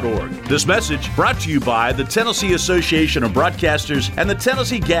pipesafety.org. This message brought to you by the Tennessee Association of Broadcasters and the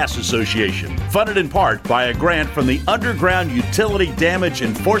Tennessee Gas Association, funded in part by a grant from the Underground Utility Damage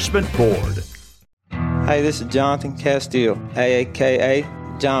Enforcement Board. Hey, this is Jonathan Castile, a.k.a.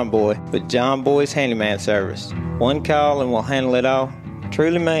 John Boy, with John Boy's Handyman Service. One call and we'll handle it all.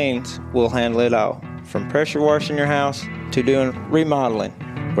 Truly means we'll handle it all. From pressure washing your house to doing remodeling.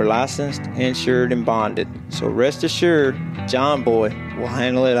 We're licensed, insured, and bonded. So rest assured, John Boy will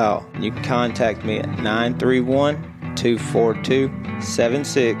handle it all. You can contact me at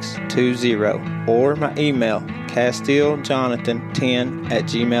 931-242-7620 or my email,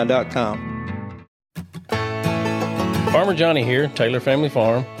 CastileJonathan10@gmail.com. Farmer Johnny here, Taylor Family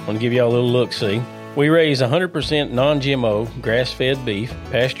Farm. I want to give y'all a little look-see. We raise 100% non-GMO, grass-fed beef,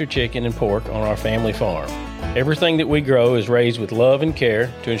 pasture chicken, and pork on our family farm. Everything that we grow is raised with love and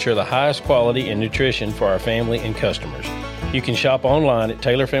care to ensure the highest quality and nutrition for our family and customers. You can shop online at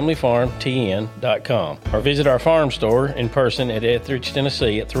tailorfamilyfarmtn.com or visit our farm store in person at Etheridge,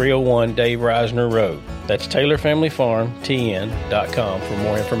 Tennessee at 301 Dave Reisner Road. That's tailorfamilyfarmtn.com for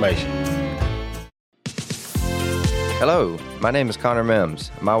more information. Hello, my name is Connor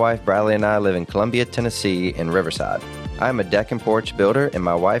Mims. My wife Bradley and I live in Columbia, Tennessee in Riverside. I am a deck and porch builder, and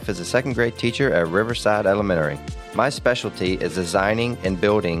my wife is a second grade teacher at Riverside Elementary. My specialty is designing and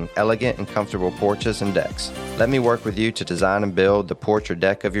building elegant and comfortable porches and decks. Let me work with you to design and build the porch or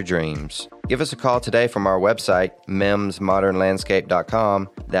deck of your dreams. Give us a call today from our website, mimsmodernlandscape.com.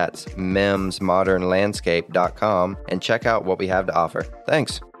 That's mimsmodernlandscape.com, and check out what we have to offer.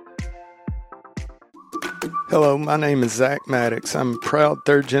 Thanks. Hello, my name is Zach Maddox. I'm a proud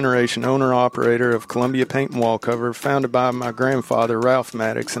third-generation owner-operator of Columbia Paint and Wallcover, founded by my grandfather, Ralph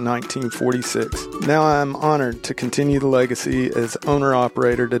Maddox, in 1946. Now I am honored to continue the legacy as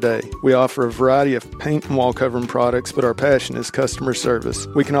owner-operator today. We offer a variety of paint and wallcovering products, but our passion is customer service.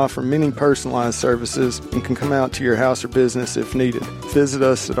 We can offer many personalized services and can come out to your house or business if needed. Visit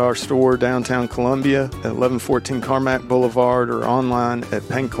us at our store downtown Columbia at 1114 Carmack Boulevard or online at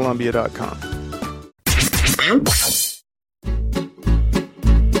paintcolumbia.com.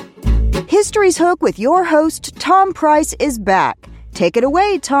 History's Hook with your host, Tom Price, is back. Take it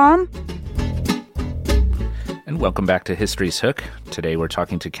away, Tom. And welcome back to History's Hook. Today we're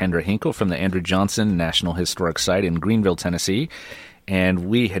talking to Kendra Hinkle from the Andrew Johnson National Historic Site in Greeneville, Tennessee. And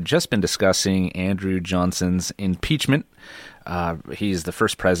we had just been discussing Andrew Johnson's impeachment. He's the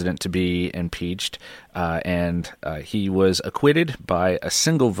first president to be impeached, and he was acquitted by a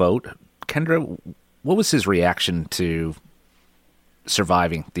single vote. Kendra, what was his reaction to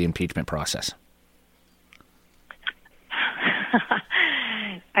surviving the impeachment process?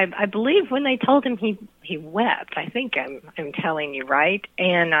 I believe when they told him he wept. I think I'm telling you right.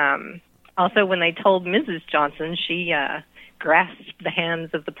 And also when they told Mrs. Johnson, she grasped the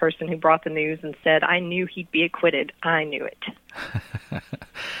hands of the person who brought the news and said, "I knew he'd be acquitted. I knew it."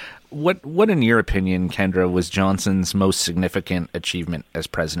 What in your opinion, Kendra, was Johnson's most significant achievement as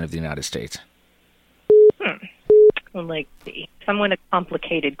president of the United States? Well, like, somewhat a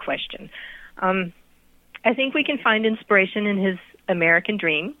complicated question. I think we can find inspiration in his American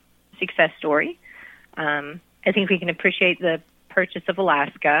dream success story. I think we can appreciate the purchase of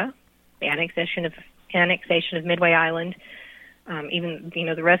Alaska, the annexation of Midway Island, even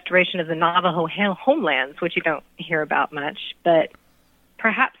the restoration of the Navajo homelands, which you don't hear about much. But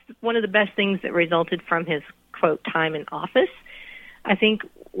perhaps one of the best things that resulted from his quote time in office, I think,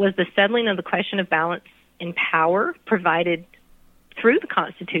 was the settling of the question of balance in power provided through the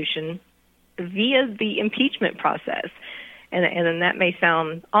Constitution via the impeachment process. And that may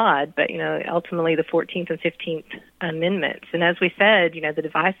sound odd, but, ultimately the 14th and 15th Amendments. And as we said, the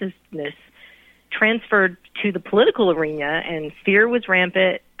divisiveness transferred to the political arena, and fear was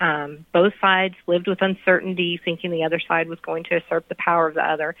rampant. Both sides lived with uncertainty, thinking the other side was going to usurp the power of the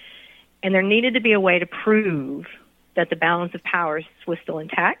other. And there needed to be a way to prove that the balance of powers was still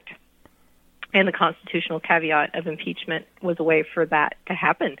intact. And the constitutional caveat of impeachment was a way for that to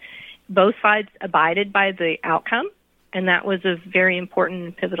happen. Both sides abided by the outcome, and that was a very important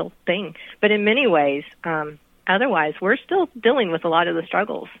and pivotal thing. But in many ways, otherwise, we're still dealing with a lot of the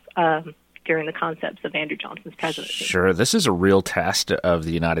struggles during the concepts of Andrew Johnson's presidency. Sure. This is a real test of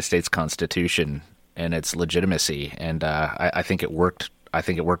the United States Constitution and its legitimacy, and I think it worked I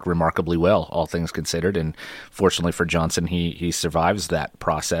think it worked remarkably well, all things considered. And fortunately for Johnson, he survives that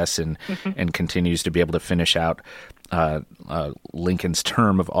process and continues to be able to finish out Lincoln's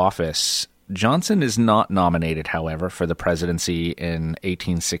term of office. Johnson is not nominated, however, for the presidency in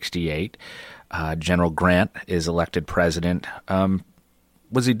 1868. General Grant is elected president.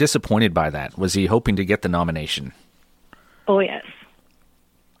 Was he disappointed by that? Was he hoping to get the nomination? Oh, yes.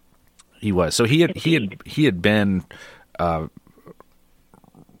 He was. So he had been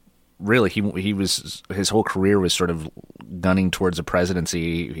really he was, his whole career was sort of gunning towards a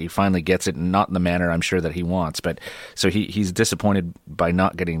presidency. He finally gets it, not in the manner I'm sure that he wants. But so he's disappointed by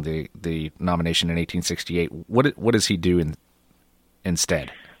not getting the nomination in 1868. What does he do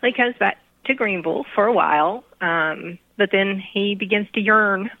instead? He comes back to Greeneville for a while, but then he begins to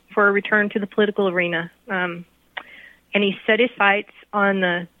yearn for a return to the political arena, and he set his sights on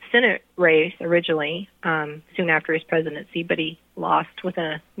the Senate race originally, soon after his presidency, but he lost with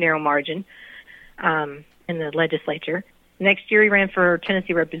a narrow margin in the legislature. Next year he ran for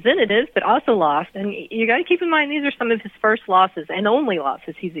Tennessee representative, but also lost. And you got to keep in mind these are some of his first losses and only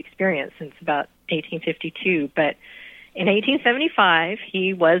losses he's experienced since about 1852. But in 1875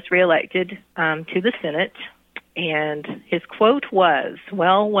 he was reelected to the Senate, and his quote was,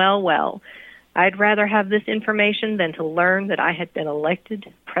 well, I'd rather have this information than to learn that I had been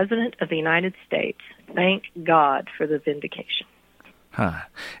elected President of the United States. Thank God for the vindication.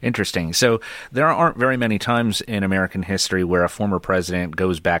 Interesting. So there aren't very many times in American history where a former president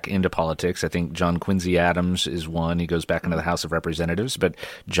goes back into politics. I think John Quincy Adams is one. He goes back into the House of Representatives, but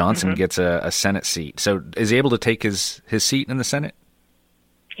Johnson gets a Senate seat. So is he able to take his seat in the Senate?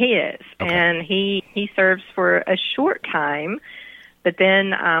 He is, okay. And he serves for a short time, but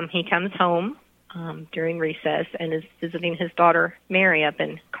then he comes home during recess and is visiting his daughter Mary up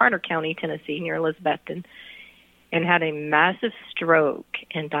in Carter County, Tennessee, near Elizabethton, and had a massive stroke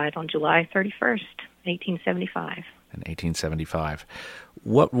and died on July 31st, 1875. In 1875.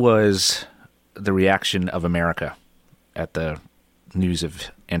 What was the reaction of America at the news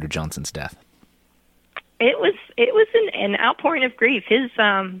of Andrew Johnson's death? It was an outpouring of grief. His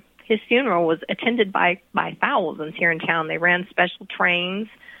funeral was attended by thousands here in town. They ran special trains.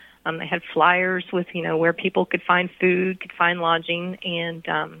 They had flyers with, where people could find food, could find lodging,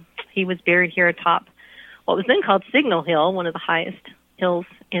 and he was buried here atop what was then called Signal Hill, one of the highest hills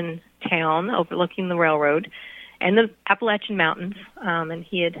in town, overlooking the railroad and the Appalachian Mountains. And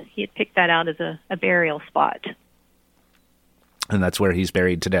he had picked that out as a burial spot. And that's where he's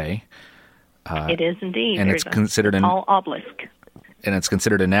buried today. It is indeed. And There's it's considered a tall obelisk. And it's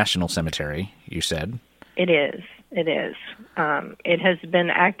considered a national cemetery, you said. It is. It has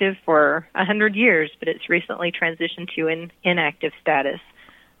been active for 100 years, but it's recently transitioned to an inactive status.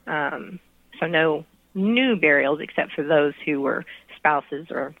 So no new burials except for those who were spouses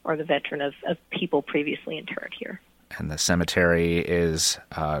or the veteran of people previously interred here. And the cemetery is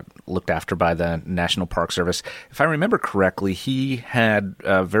looked after by the National Park Service. If I remember correctly, he had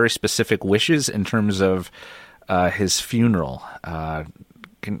very specific wishes in terms of his funeral.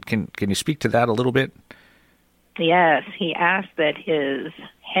 Can you speak to that a little bit? Yes, he asked that his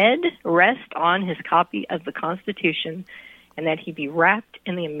head rest on his copy of the Constitution and that he be wrapped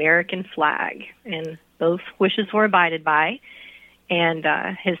in the American flag. And those wishes were abided by. And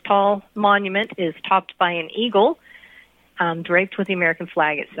his tall monument is topped by an eagle draped with the American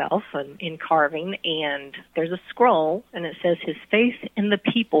flag itself in carving. And there's a scroll, and it says, "His faith in the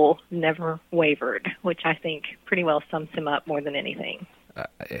people never wavered," which I think pretty well sums him up more than anything.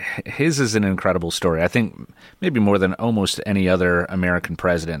 His is an incredible story. I think maybe more than almost any other American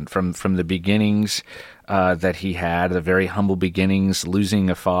president, from the beginnings that he had, the very humble beginnings, losing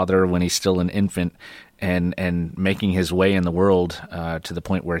a father when he's still an infant, and making his way in the world to the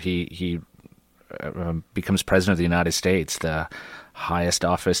point where he becomes president of the United States, the highest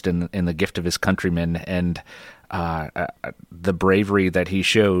office in the gift of his countrymen, and the bravery that he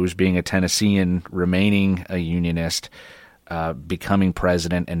shows being a Tennessean, remaining a Unionist, becoming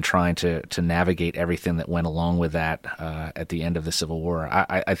president and trying to navigate everything that went along with that at the end of the Civil War.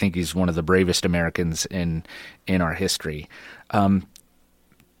 I think he's one of the bravest Americans in our history.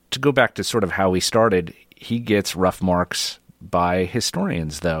 To go back to sort of how he started, he gets rough marks by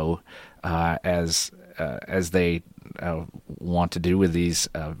historians, though, as they want to do with these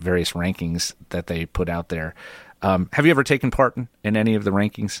various rankings that they put out there. Have you ever taken part in any of the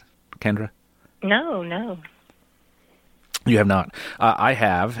rankings, Kendra? No. You have not. I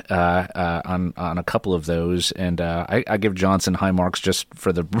have on a couple of those, and I give Johnson high marks just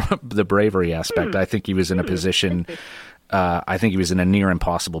for the bravery aspect. I think he was in a position. I think he was in a near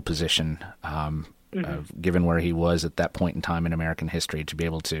impossible position given where he was at that point in time in American history, to be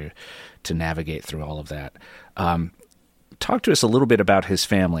able to navigate through all of that. Talk to us a little bit about his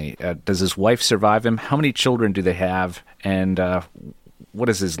family. Does his wife survive him? How many children do they have? And what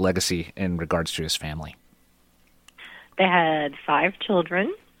is his legacy in regards to his family? They had 5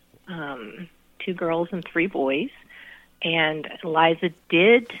 children, 2 girls and 3 boys. And Eliza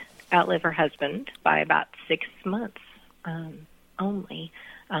did outlive her husband by about 6 months only.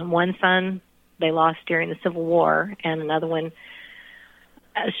 One son they lost during the Civil War, and another one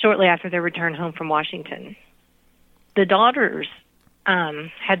shortly after their return home from Washington. The daughters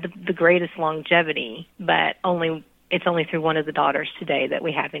had the greatest longevity, but it's only through one of the daughters today that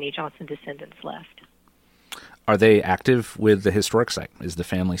we have any Johnson descendants left. Are they active with the historic site? Is the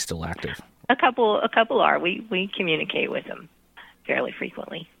family still active? A couple are. We communicate with them fairly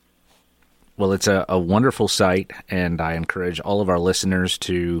frequently. Well, it's a wonderful site, and I encourage all of our listeners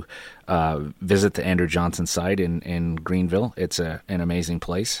to visit the Andrew Johnson site in Greeneville. It's an amazing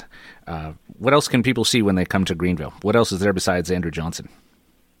place. What else can people see when they come to Greeneville? What else is there besides Andrew Johnson?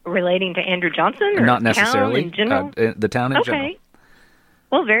 Relating to Andrew Johnson, or not necessarily. Town in general? The town in general. Okay.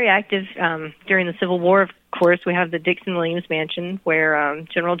 Well, very active during the Civil War. Of course, we have the Dixon Williams Mansion, where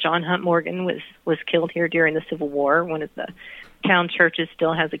General John Hunt Morgan was killed here during the Civil War. One of the town churches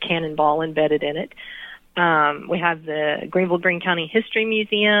still has a cannonball embedded in it. We have the Greeneville Greene County History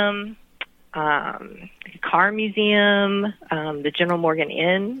Museum, Car Museum, the General Morgan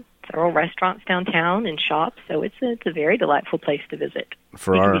Inn, several restaurants downtown and shops. So it's a very delightful place to visit. You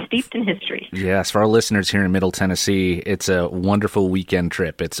can be steeped in history. Yes, for our listeners here in Middle Tennessee, it's a wonderful weekend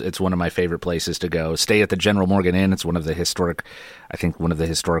trip. It's one of my favorite places to go. Stay at the General Morgan Inn. It's one of the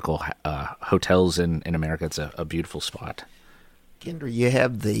historical hotels in America. It's a beautiful spot. Kendra, you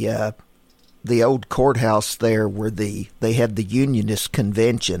have the old courthouse there where they had the Unionist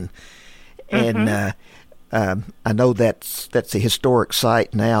Convention, and I know that's a historic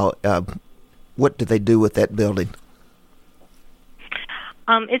site now. What do they do with that building?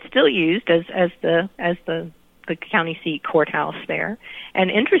 It's still used as the county seat courthouse there,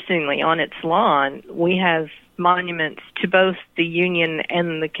 and interestingly, on its lawn we have monuments to both the Union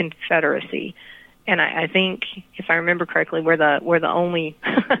and the Confederacy. And I think, if I remember correctly, we're the only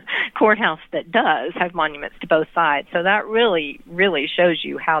courthouse that does have monuments to both sides. So that really, really shows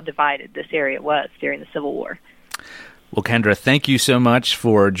you how divided this area was during the Civil War. Well, Kendra, thank you so much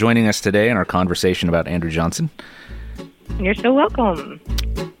for joining us today in our conversation about Andrew Johnson. You're so welcome.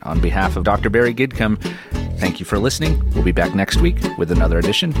 On behalf of Dr. Barry Gidcombe, thank you for listening. We'll be back next week with another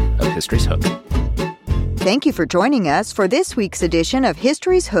edition of History's Hook. Thank you for joining us for this week's edition of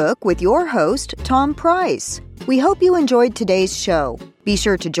History's Hook with your host, Tom Price. We hope you enjoyed today's show. Be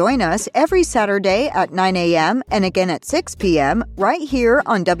sure to join us every Saturday at 9 a.m. and again at 6 p.m. right here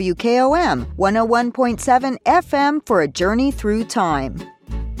on WKOM 101.7 FM for a journey through time.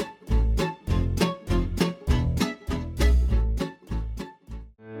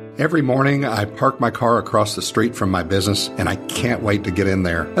 Every morning, I park my car across the street from my business, and I can't wait to get in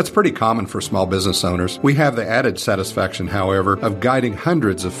there. That's pretty common for small business owners. We have the added satisfaction, however, of guiding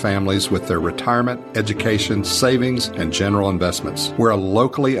hundreds of families with their retirement, education, savings, and general investments. We're a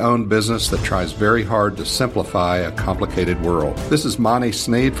locally owned business that tries very hard to simplify a complicated world. This is Monty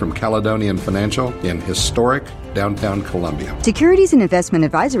Sneed from Caledonian Financial in historic downtown Columbia. Securities and investment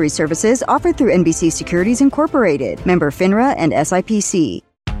advisory services offered through NBC Securities Incorporated, member FINRA and SIPC.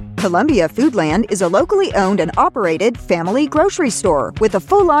 Columbia Foodland is a locally owned and operated family grocery store with a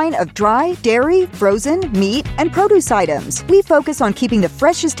full line of dry, dairy, frozen, meat, and produce items. We focus on keeping the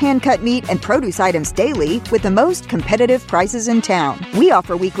freshest hand-cut meat and produce items daily with the most competitive prices in town. We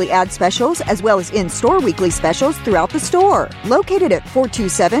offer weekly ad specials as well as in-store weekly specials throughout the store. Located at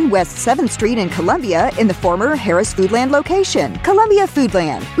 427 West 7th Street in Columbia in the former Harris Foodland location. Columbia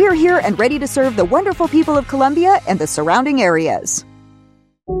Foodland. We're here and ready to serve the wonderful people of Columbia and the surrounding areas.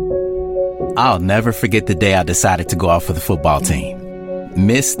 I'll never forget the day I decided to go out for the football team.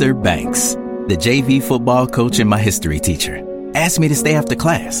 Mr. Banks, the JV football coach and my history teacher, asked me to stay after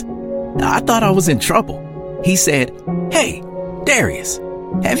class. I thought I was in trouble. He said, "Hey, Darius,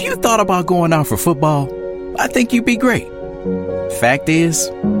 have you thought about going out for football? I think you'd be great." Fact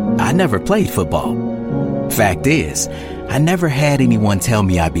is, I never played football. Fact is, I never had anyone tell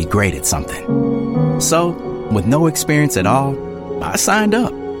me I'd be great at something. So, with no experience at all, I signed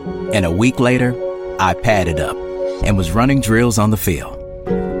up. And a week later, I padded up and was running drills on the field.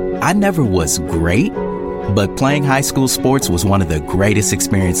 I never was great, but playing high school sports was one of the greatest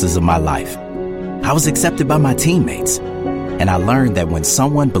experiences of my life. I was accepted by my teammates, and I learned that when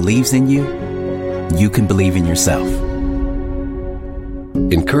someone believes in you, you can believe in yourself.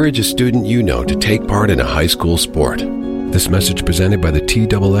 Encourage a student you know to take part in a high school sport. This message presented by the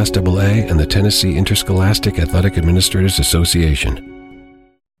TSSAA and the Tennessee Interscholastic Athletic Administrators Association.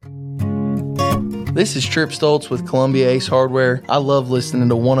 This is Trip Stoltz with Columbia Ace Hardware. I love listening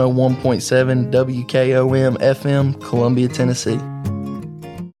to 101.7 WKOM FM, Columbia, Tennessee.